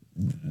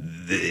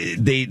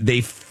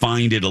 They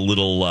find it a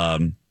little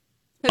unfair.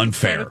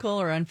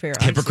 Hypocritical or unfair?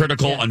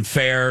 Hypocritical,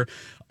 unfair,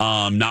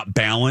 not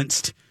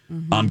balanced.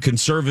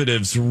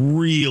 Conservatives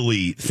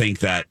really think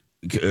that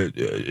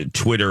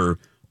Twitter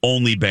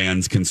only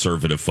bans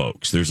conservative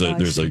folks. There's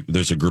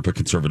a group of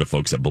conservative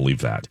folks that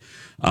believe that.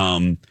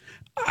 And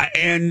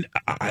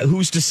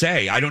who's to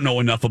say? I don't know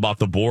enough about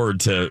the board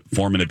to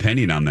form an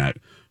opinion on that.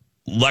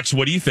 Lex,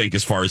 what do you think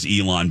as far as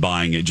Elon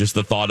buying it? Just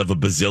the thought of a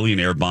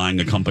bazillionaire buying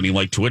a company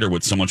like Twitter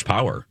with so much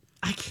power.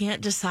 I can't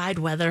decide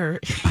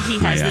whether he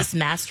has this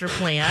master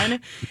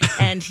plan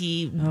and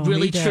he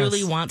really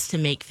truly wants to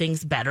make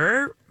things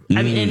better.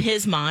 I mean, in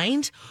his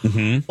mind,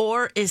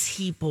 or is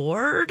he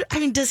bored? I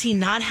mean, does he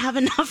not have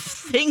enough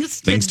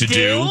things to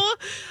do?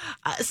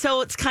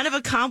 So it's kind of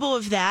a combo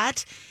of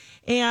that.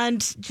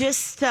 And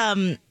just,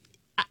 I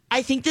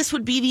think this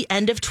would be the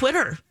end of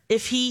Twitter.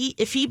 If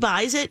he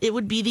buys it, it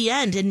would be the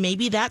end. And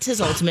maybe that's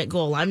his ultimate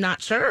goal. I'm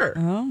not sure.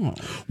 Oh.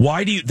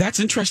 That's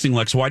interesting,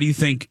 Lex. Why do you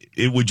think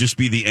it would just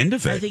be the end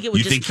of it? I think it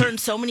would just turn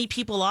so many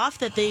people off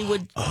that they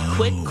would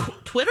quit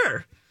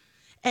Twitter.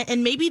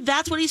 And maybe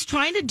that's what he's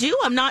trying to do.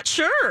 I'm not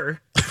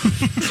sure.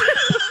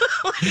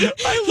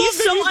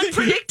 He's so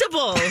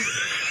unpredictable.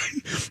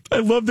 I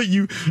love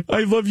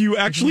you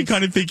actually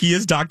kind of think he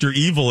is Dr.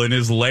 Evil in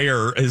his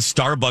lair, his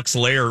Starbucks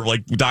lair.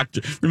 Like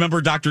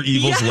remember Dr.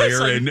 Evil's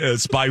lair in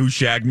Spy Who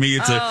Shagged Me?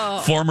 It's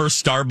a former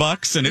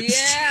Starbucks, and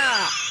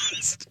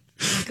it's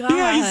God.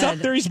 Yeah, he's up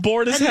there. He's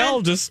bored as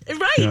hell.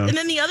 Right. Yeah. And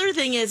then the other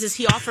thing is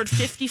he offered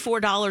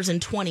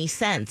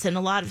 $54.20, and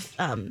a lot of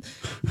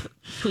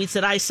tweets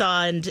that I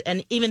saw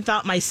and even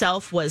thought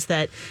myself was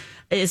that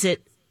is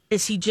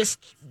he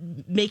just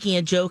making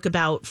a joke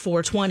about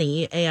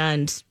 420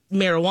 and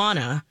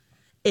marijuana?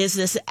 Is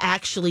this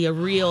actually a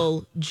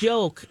real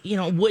joke?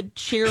 Would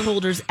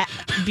shareholders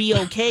be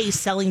okay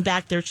selling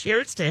back their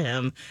shares to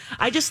him?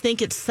 I just think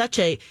it's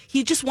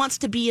he just wants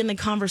to be in the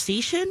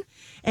conversation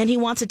and he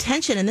wants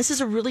attention. And this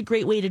is a really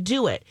great way to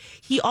do it.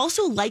 He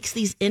also likes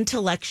these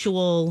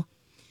intellectual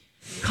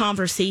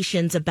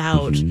conversations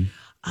about,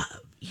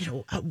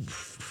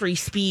 free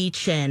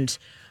speech and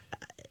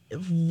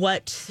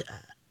what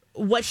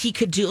he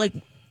could do. Like,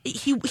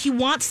 he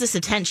wants this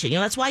attention.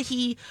 That's why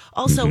he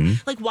also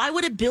why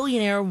would a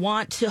billionaire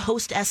want to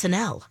host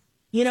SNL?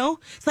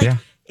 It's like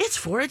it's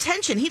for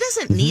attention. He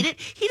doesn't need it.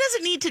 He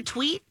doesn't need to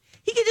tweet.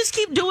 He can just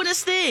keep doing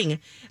his thing,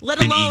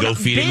 let alone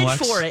bid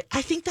for it.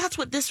 I think that's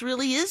what this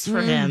really is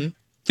for him.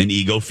 An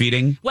ego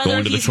feeding, whether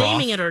going to he's the trough?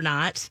 naming it or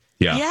not.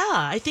 Yeah,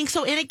 I think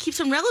so, and it keeps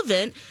him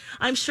relevant.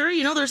 I'm sure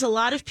there's a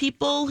lot of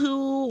people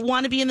who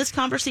want to be in this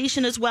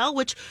conversation as well,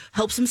 which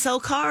helps him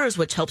sell cars,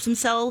 which helps him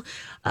sell.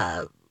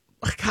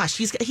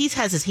 He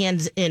has his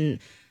hands in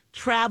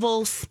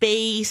travel,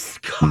 space,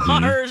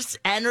 cars,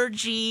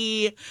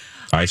 energy,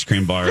 ice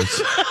cream bars.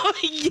 So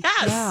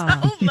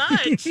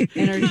much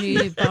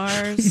energy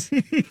bars.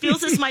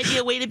 Feels this might be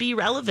a way to be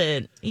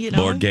relevant.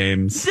 Board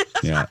games,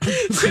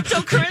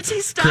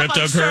 cryptocurrency stuff.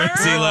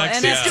 Cryptocurrency, Lex,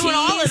 and it's doing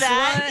all of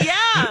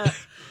that.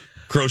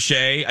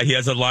 Crochet. He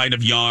has a line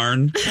of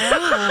yarn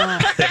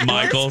at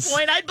Michael's. At this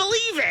point, I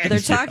believe it. They're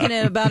talking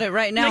about it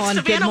right now on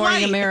Good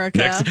Morning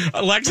America.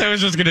 Lex, I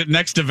was just going to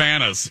next to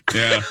Vanna's.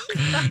 Yeah.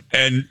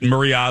 And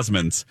Marie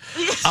Osmond's.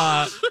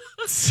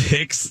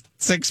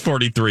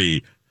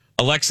 6:43.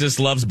 Alexis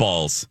loves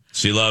balls.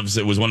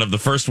 It was one of the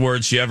first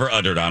words she ever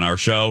uttered on our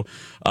show.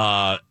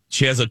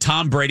 She has a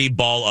Tom Brady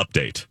ball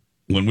update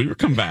when we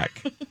come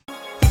back.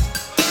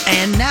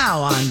 And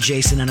now on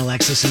Jason and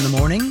Alexis in the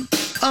Morning,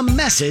 a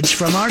message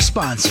from our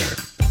sponsor.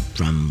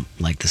 From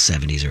like the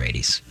 70s or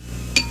 80s.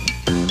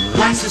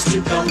 Glasses to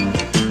go,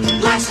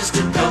 glasses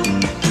to go.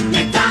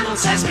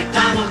 McDonald's has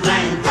McDonald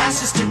Land.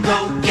 Glasses to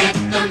go, get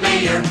the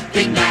mayor,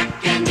 Big Mac,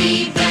 and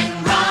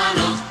even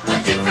Ronald.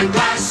 A different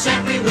glass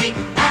every week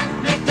at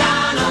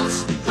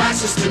McDonald's.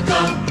 Glasses to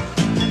go,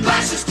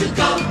 glasses to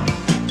go,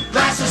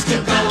 glasses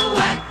to go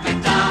at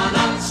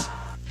McDonald's.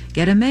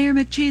 Get a Mayor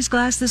McCheese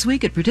glass this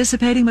week at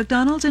participating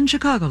McDonald's in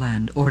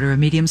Chicagoland. Order a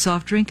medium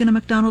soft drink in a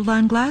McDonald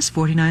Land glass,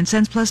 49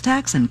 cents plus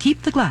tax, and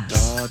keep the glass.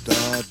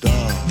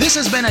 This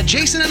has been a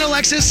Jason and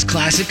Alexis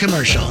classic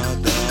commercial.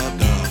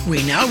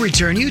 We now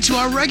return you to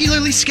our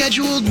regularly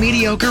scheduled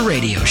mediocre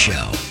radio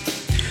show.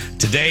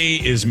 Today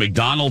is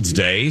McDonald's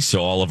Day,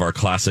 so all of our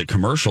classic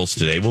commercials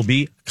today will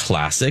be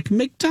classic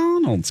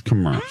McDonald's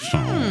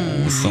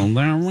commercials. So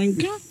there we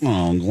go.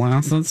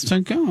 Glasses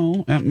to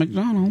go at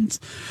McDonald's.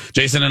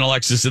 Jason and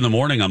Alexis in the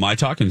morning on My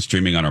Talk and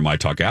streaming on our My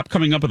Talk app.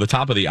 Coming up at the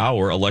top of the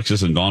hour,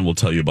 Alexis and Dawn will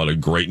tell you about a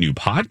great new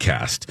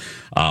podcast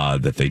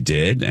that they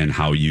did and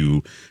how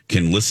you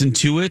can listen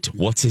to it.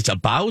 What's it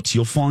about?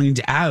 You'll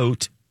find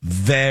out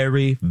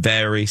very,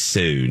 very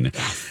soon.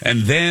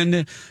 And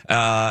then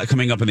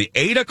coming up in the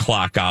 8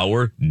 o'clock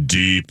hour,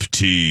 Deep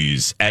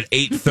Tease. At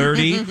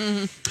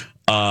 8:30,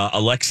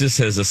 Alexis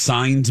has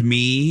assigned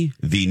me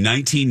the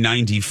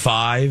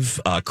 1995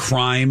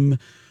 crime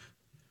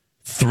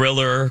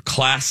thriller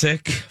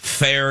classic,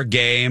 Fair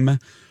Game,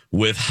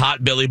 with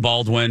Hot Billy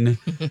Baldwin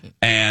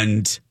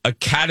and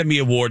Academy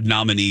Award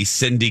nominee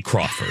Cindy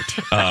Crawford.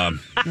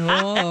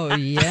 Oh,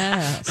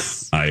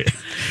 yes.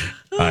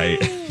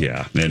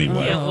 Yeah,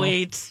 anyway. Can't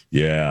wait.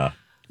 Yeah,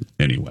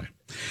 anyway.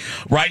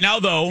 Right now,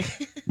 though,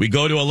 we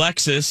go to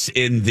Alexis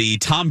in the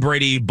Tom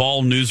Brady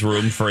Ball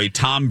newsroom for a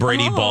Tom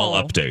Brady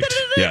Ball update.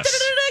 Yes.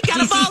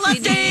 Got a ball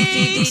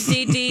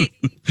update.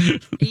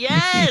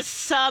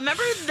 Yes.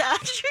 Remember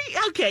that?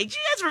 Okay, do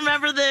you guys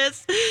remember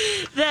this?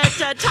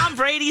 That Tom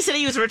Brady said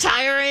he was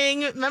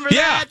retiring. Remember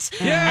that?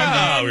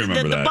 Yeah, and we then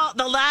remember that.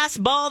 The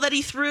last ball that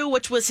he threw,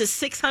 which was his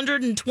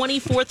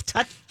 624th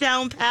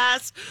touchdown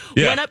pass,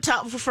 went up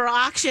for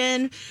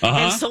auction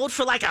and sold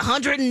for like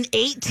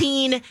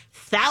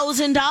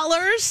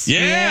 $118,000.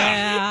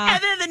 Yeah.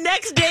 And then the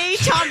next day,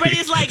 Tom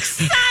Brady's like,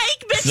 "Psych,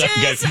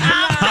 bitches,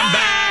 I'm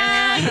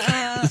back."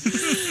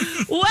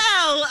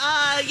 Well,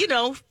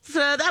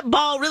 that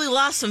ball really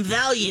lost some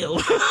value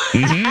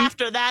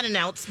after that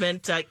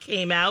announcement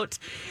came out.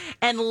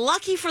 And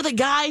lucky for the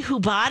guy who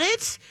bought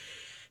it,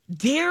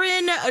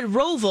 Darren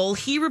Rovell,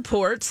 he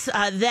reports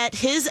that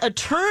his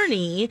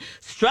attorney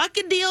struck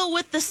a deal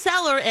with the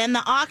seller and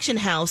the auction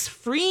house,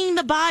 freeing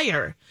the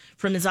buyer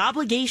from his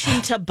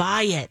obligation to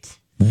buy it.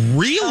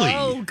 Really?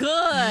 Oh,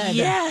 good.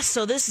 Yes.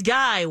 So this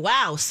guy,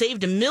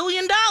 saved $1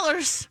 million.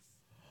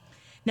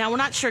 Now, we're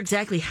not sure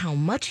exactly how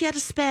much he had to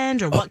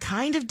spend or what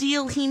kind of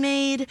deal he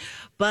made,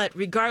 but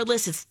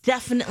regardless, it's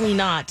definitely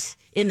not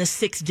in the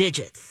 6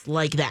 digits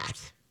like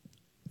that.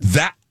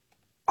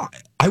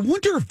 I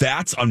wonder if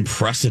that's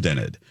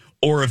unprecedented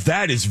or if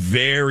that is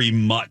very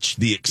much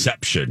the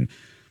exception.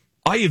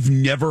 I have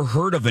never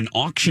heard of an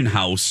auction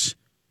house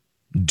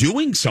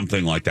doing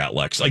something like that,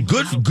 Lex. Like,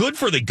 good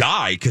for the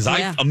guy, because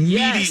I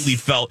immediately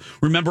felt,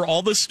 remember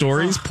all the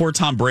stories? Poor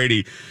Tom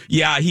Brady.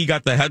 Yeah, he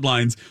got the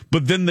headlines,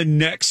 but then the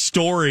next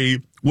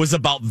story was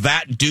about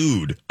that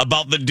dude,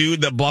 about the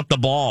dude that bought the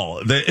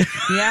ball.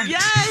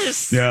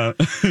 Yes. Yeah.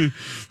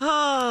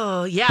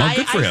 Oh, yeah.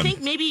 Good for him. I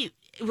think maybe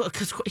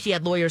because he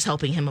had lawyers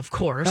helping him, of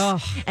course.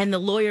 And the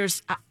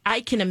lawyers, I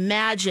can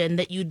imagine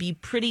that you'd be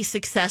pretty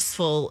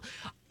successful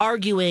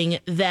arguing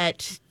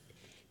that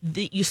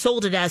you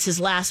sold it as his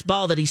last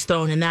ball that he's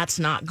thrown, and that's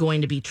not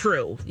going to be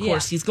true. Of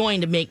course, he's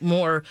going to make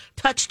more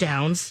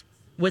touchdowns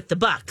with the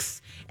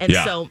Bucks. And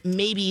so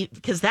maybe,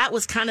 because that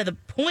was kind of the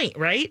point,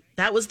 right?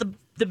 That was the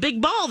big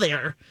ball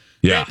there.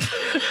 Yeah.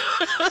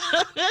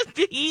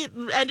 That he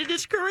ended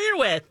his career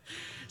with.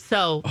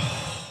 So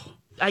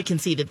I can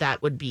see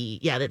that would be,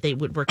 that they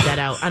would work that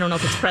out. I don't know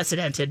if it's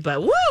precedented,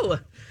 but woo!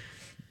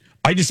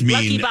 I just mean,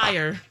 lucky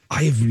buyer.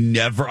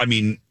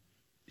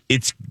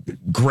 It's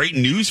great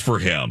news for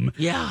him.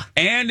 Yeah.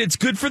 And it's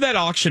good for that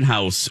auction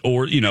house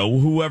or,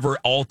 whoever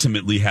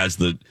ultimately has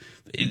the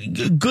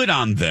good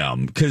on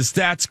them, because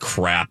that's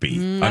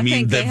crappy. I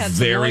think they had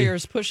some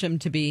lawyers push him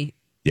to be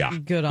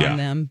good on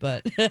them,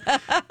 but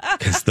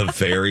because the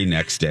very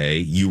next day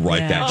you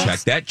write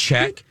that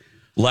check,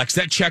 Lex,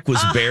 that check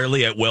was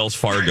barely at Wells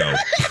Fargo.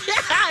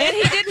 And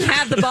he didn't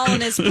have the ball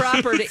in his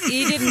property.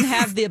 He didn't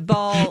have the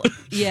ball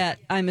yet,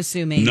 I'm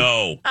assuming.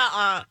 No.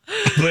 But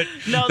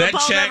no, the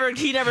ball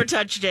he never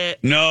touched it.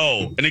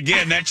 No. And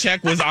again, that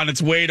check was on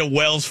its way to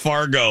Wells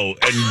Fargo.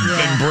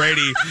 And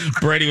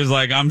Brady was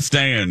like, I'm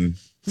staying.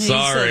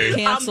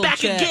 Sorry. I'm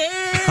back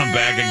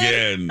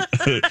again.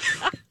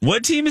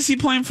 What team is he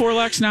playing for,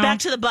 Lex, now? Back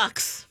to the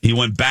Bucks. He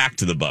went back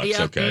to the Bucks.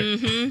 Yep.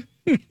 Okay.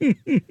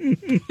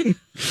 Mm-hmm.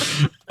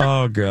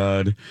 Oh,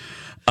 God.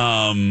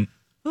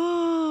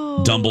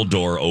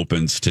 Dumbledore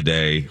opens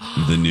today,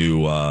 the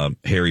new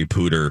Harry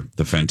Potter,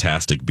 The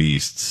Fantastic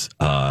Beasts,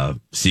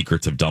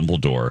 Secrets of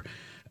Dumbledore.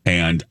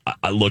 And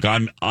look,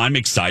 I'm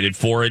excited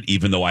for it,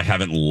 even though I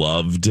haven't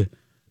loved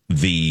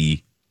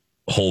the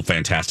whole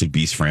Fantastic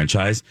Beasts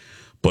franchise.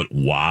 But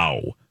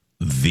wow,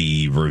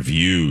 the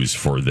reviews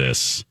for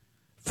this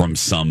from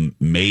some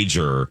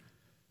major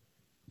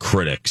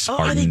critics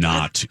are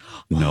not.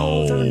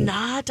 No, they're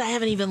not. I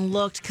haven't even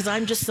looked because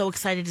I'm just so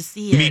excited to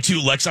see it. Me too,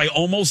 Lex. I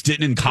almost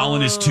didn't, and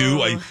Colin is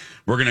too.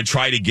 We're going to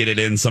try to get it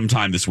in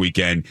sometime this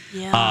weekend.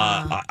 Yeah.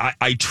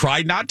 I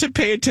tried not to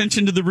pay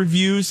attention to the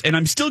reviews, and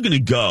I'm still going to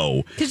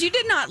go. Because you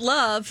did not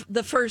love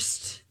the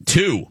first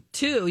two.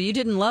 You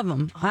didn't love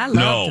them. I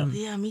loved them.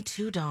 Yeah, me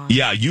too, Dawn.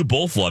 Yeah, you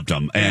both loved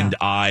them, and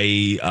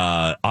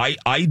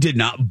I did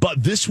not.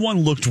 But this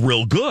one looked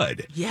real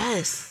good.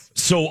 Yes.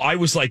 So I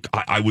was like,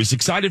 I was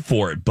excited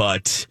for it,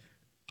 but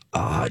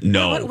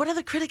no. What are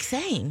the critics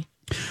saying?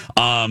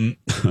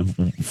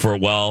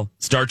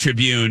 Star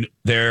Tribune,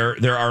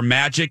 there are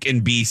magic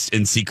and beasts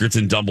and secrets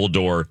in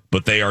Dumbledore,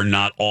 but they are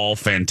not all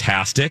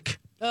fantastic.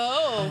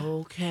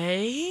 Oh,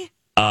 okay.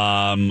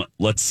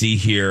 Let's see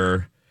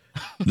here.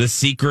 The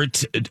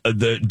secret,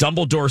 the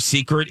Dumbledore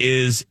secret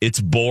is it's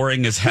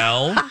boring as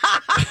hell.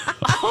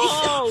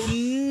 Oh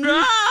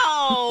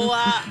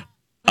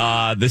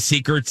no! The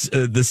secrets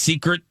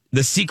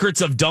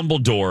of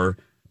Dumbledore.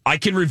 I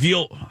can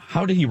reveal.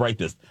 How did he write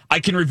this? I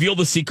can reveal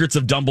the secrets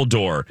of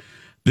Dumbledore.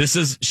 This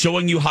is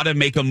showing you how to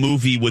make a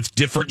movie with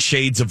different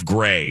shades of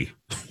gray.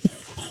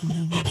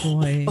 Oh,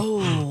 boy.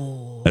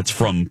 Oh. That's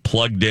from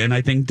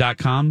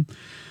pluggedin,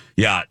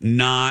 Yeah,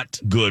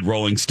 not good.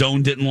 Rolling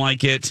Stone didn't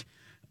like it.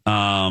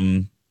 A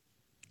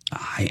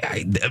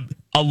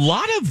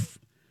lot of.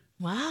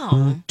 Wow.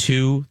 1,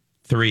 2,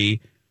 3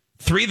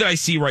 that I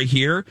see right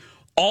here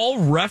all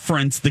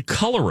reference the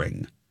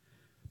coloring.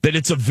 That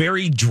it's a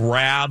very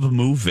drab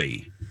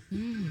movie.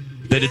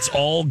 That it's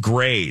all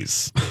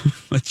grays.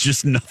 It's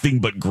just nothing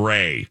but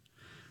gray.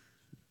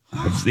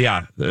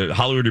 Yeah, the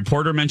Hollywood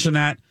Reporter mentioned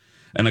that,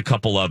 and a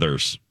couple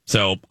others.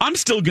 So I'm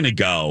still going to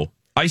go.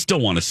 I still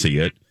want to see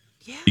it.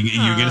 Yeah.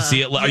 You're going to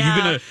see it? Are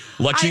you going to,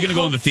 Lex, you going to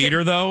go in the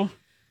theater, though?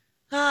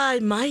 I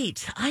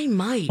might.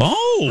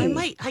 Oh. I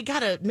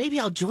might. Maybe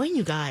I'll join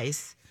you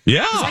guys.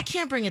 Yeah. Because I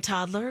can't bring a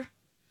toddler.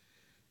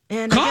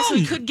 And Come. I guess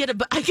we could get a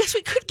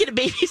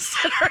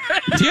babysitter.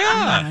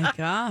 Yeah. Oh my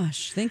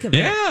gosh, think of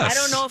Yes. it.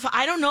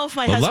 I don't know if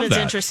my husband's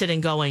interested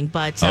in going,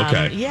 but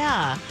okay.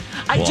 Yeah.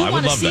 I Well, do I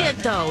want would to see love that.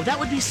 it though. That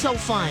would be so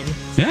fun.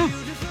 Yeah.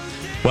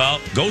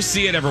 Well, go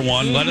see it,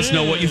 everyone. Let us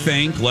know what you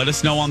think. Let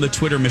us know on the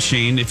Twitter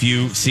machine if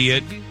you see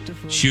it.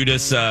 Shoot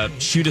us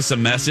a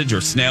message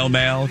or snail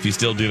mail if you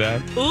still do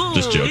that. Ooh,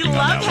 just joking we on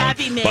love that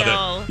happy one.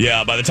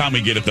 mail. By the time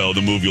we get it though,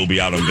 the movie will be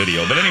out on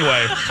video. But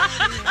anyway,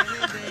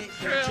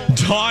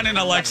 Dawn and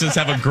Alexis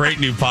have a great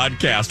new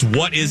podcast.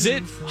 What is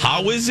it?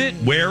 How is it?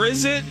 Where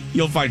is it?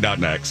 You'll find out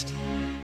next.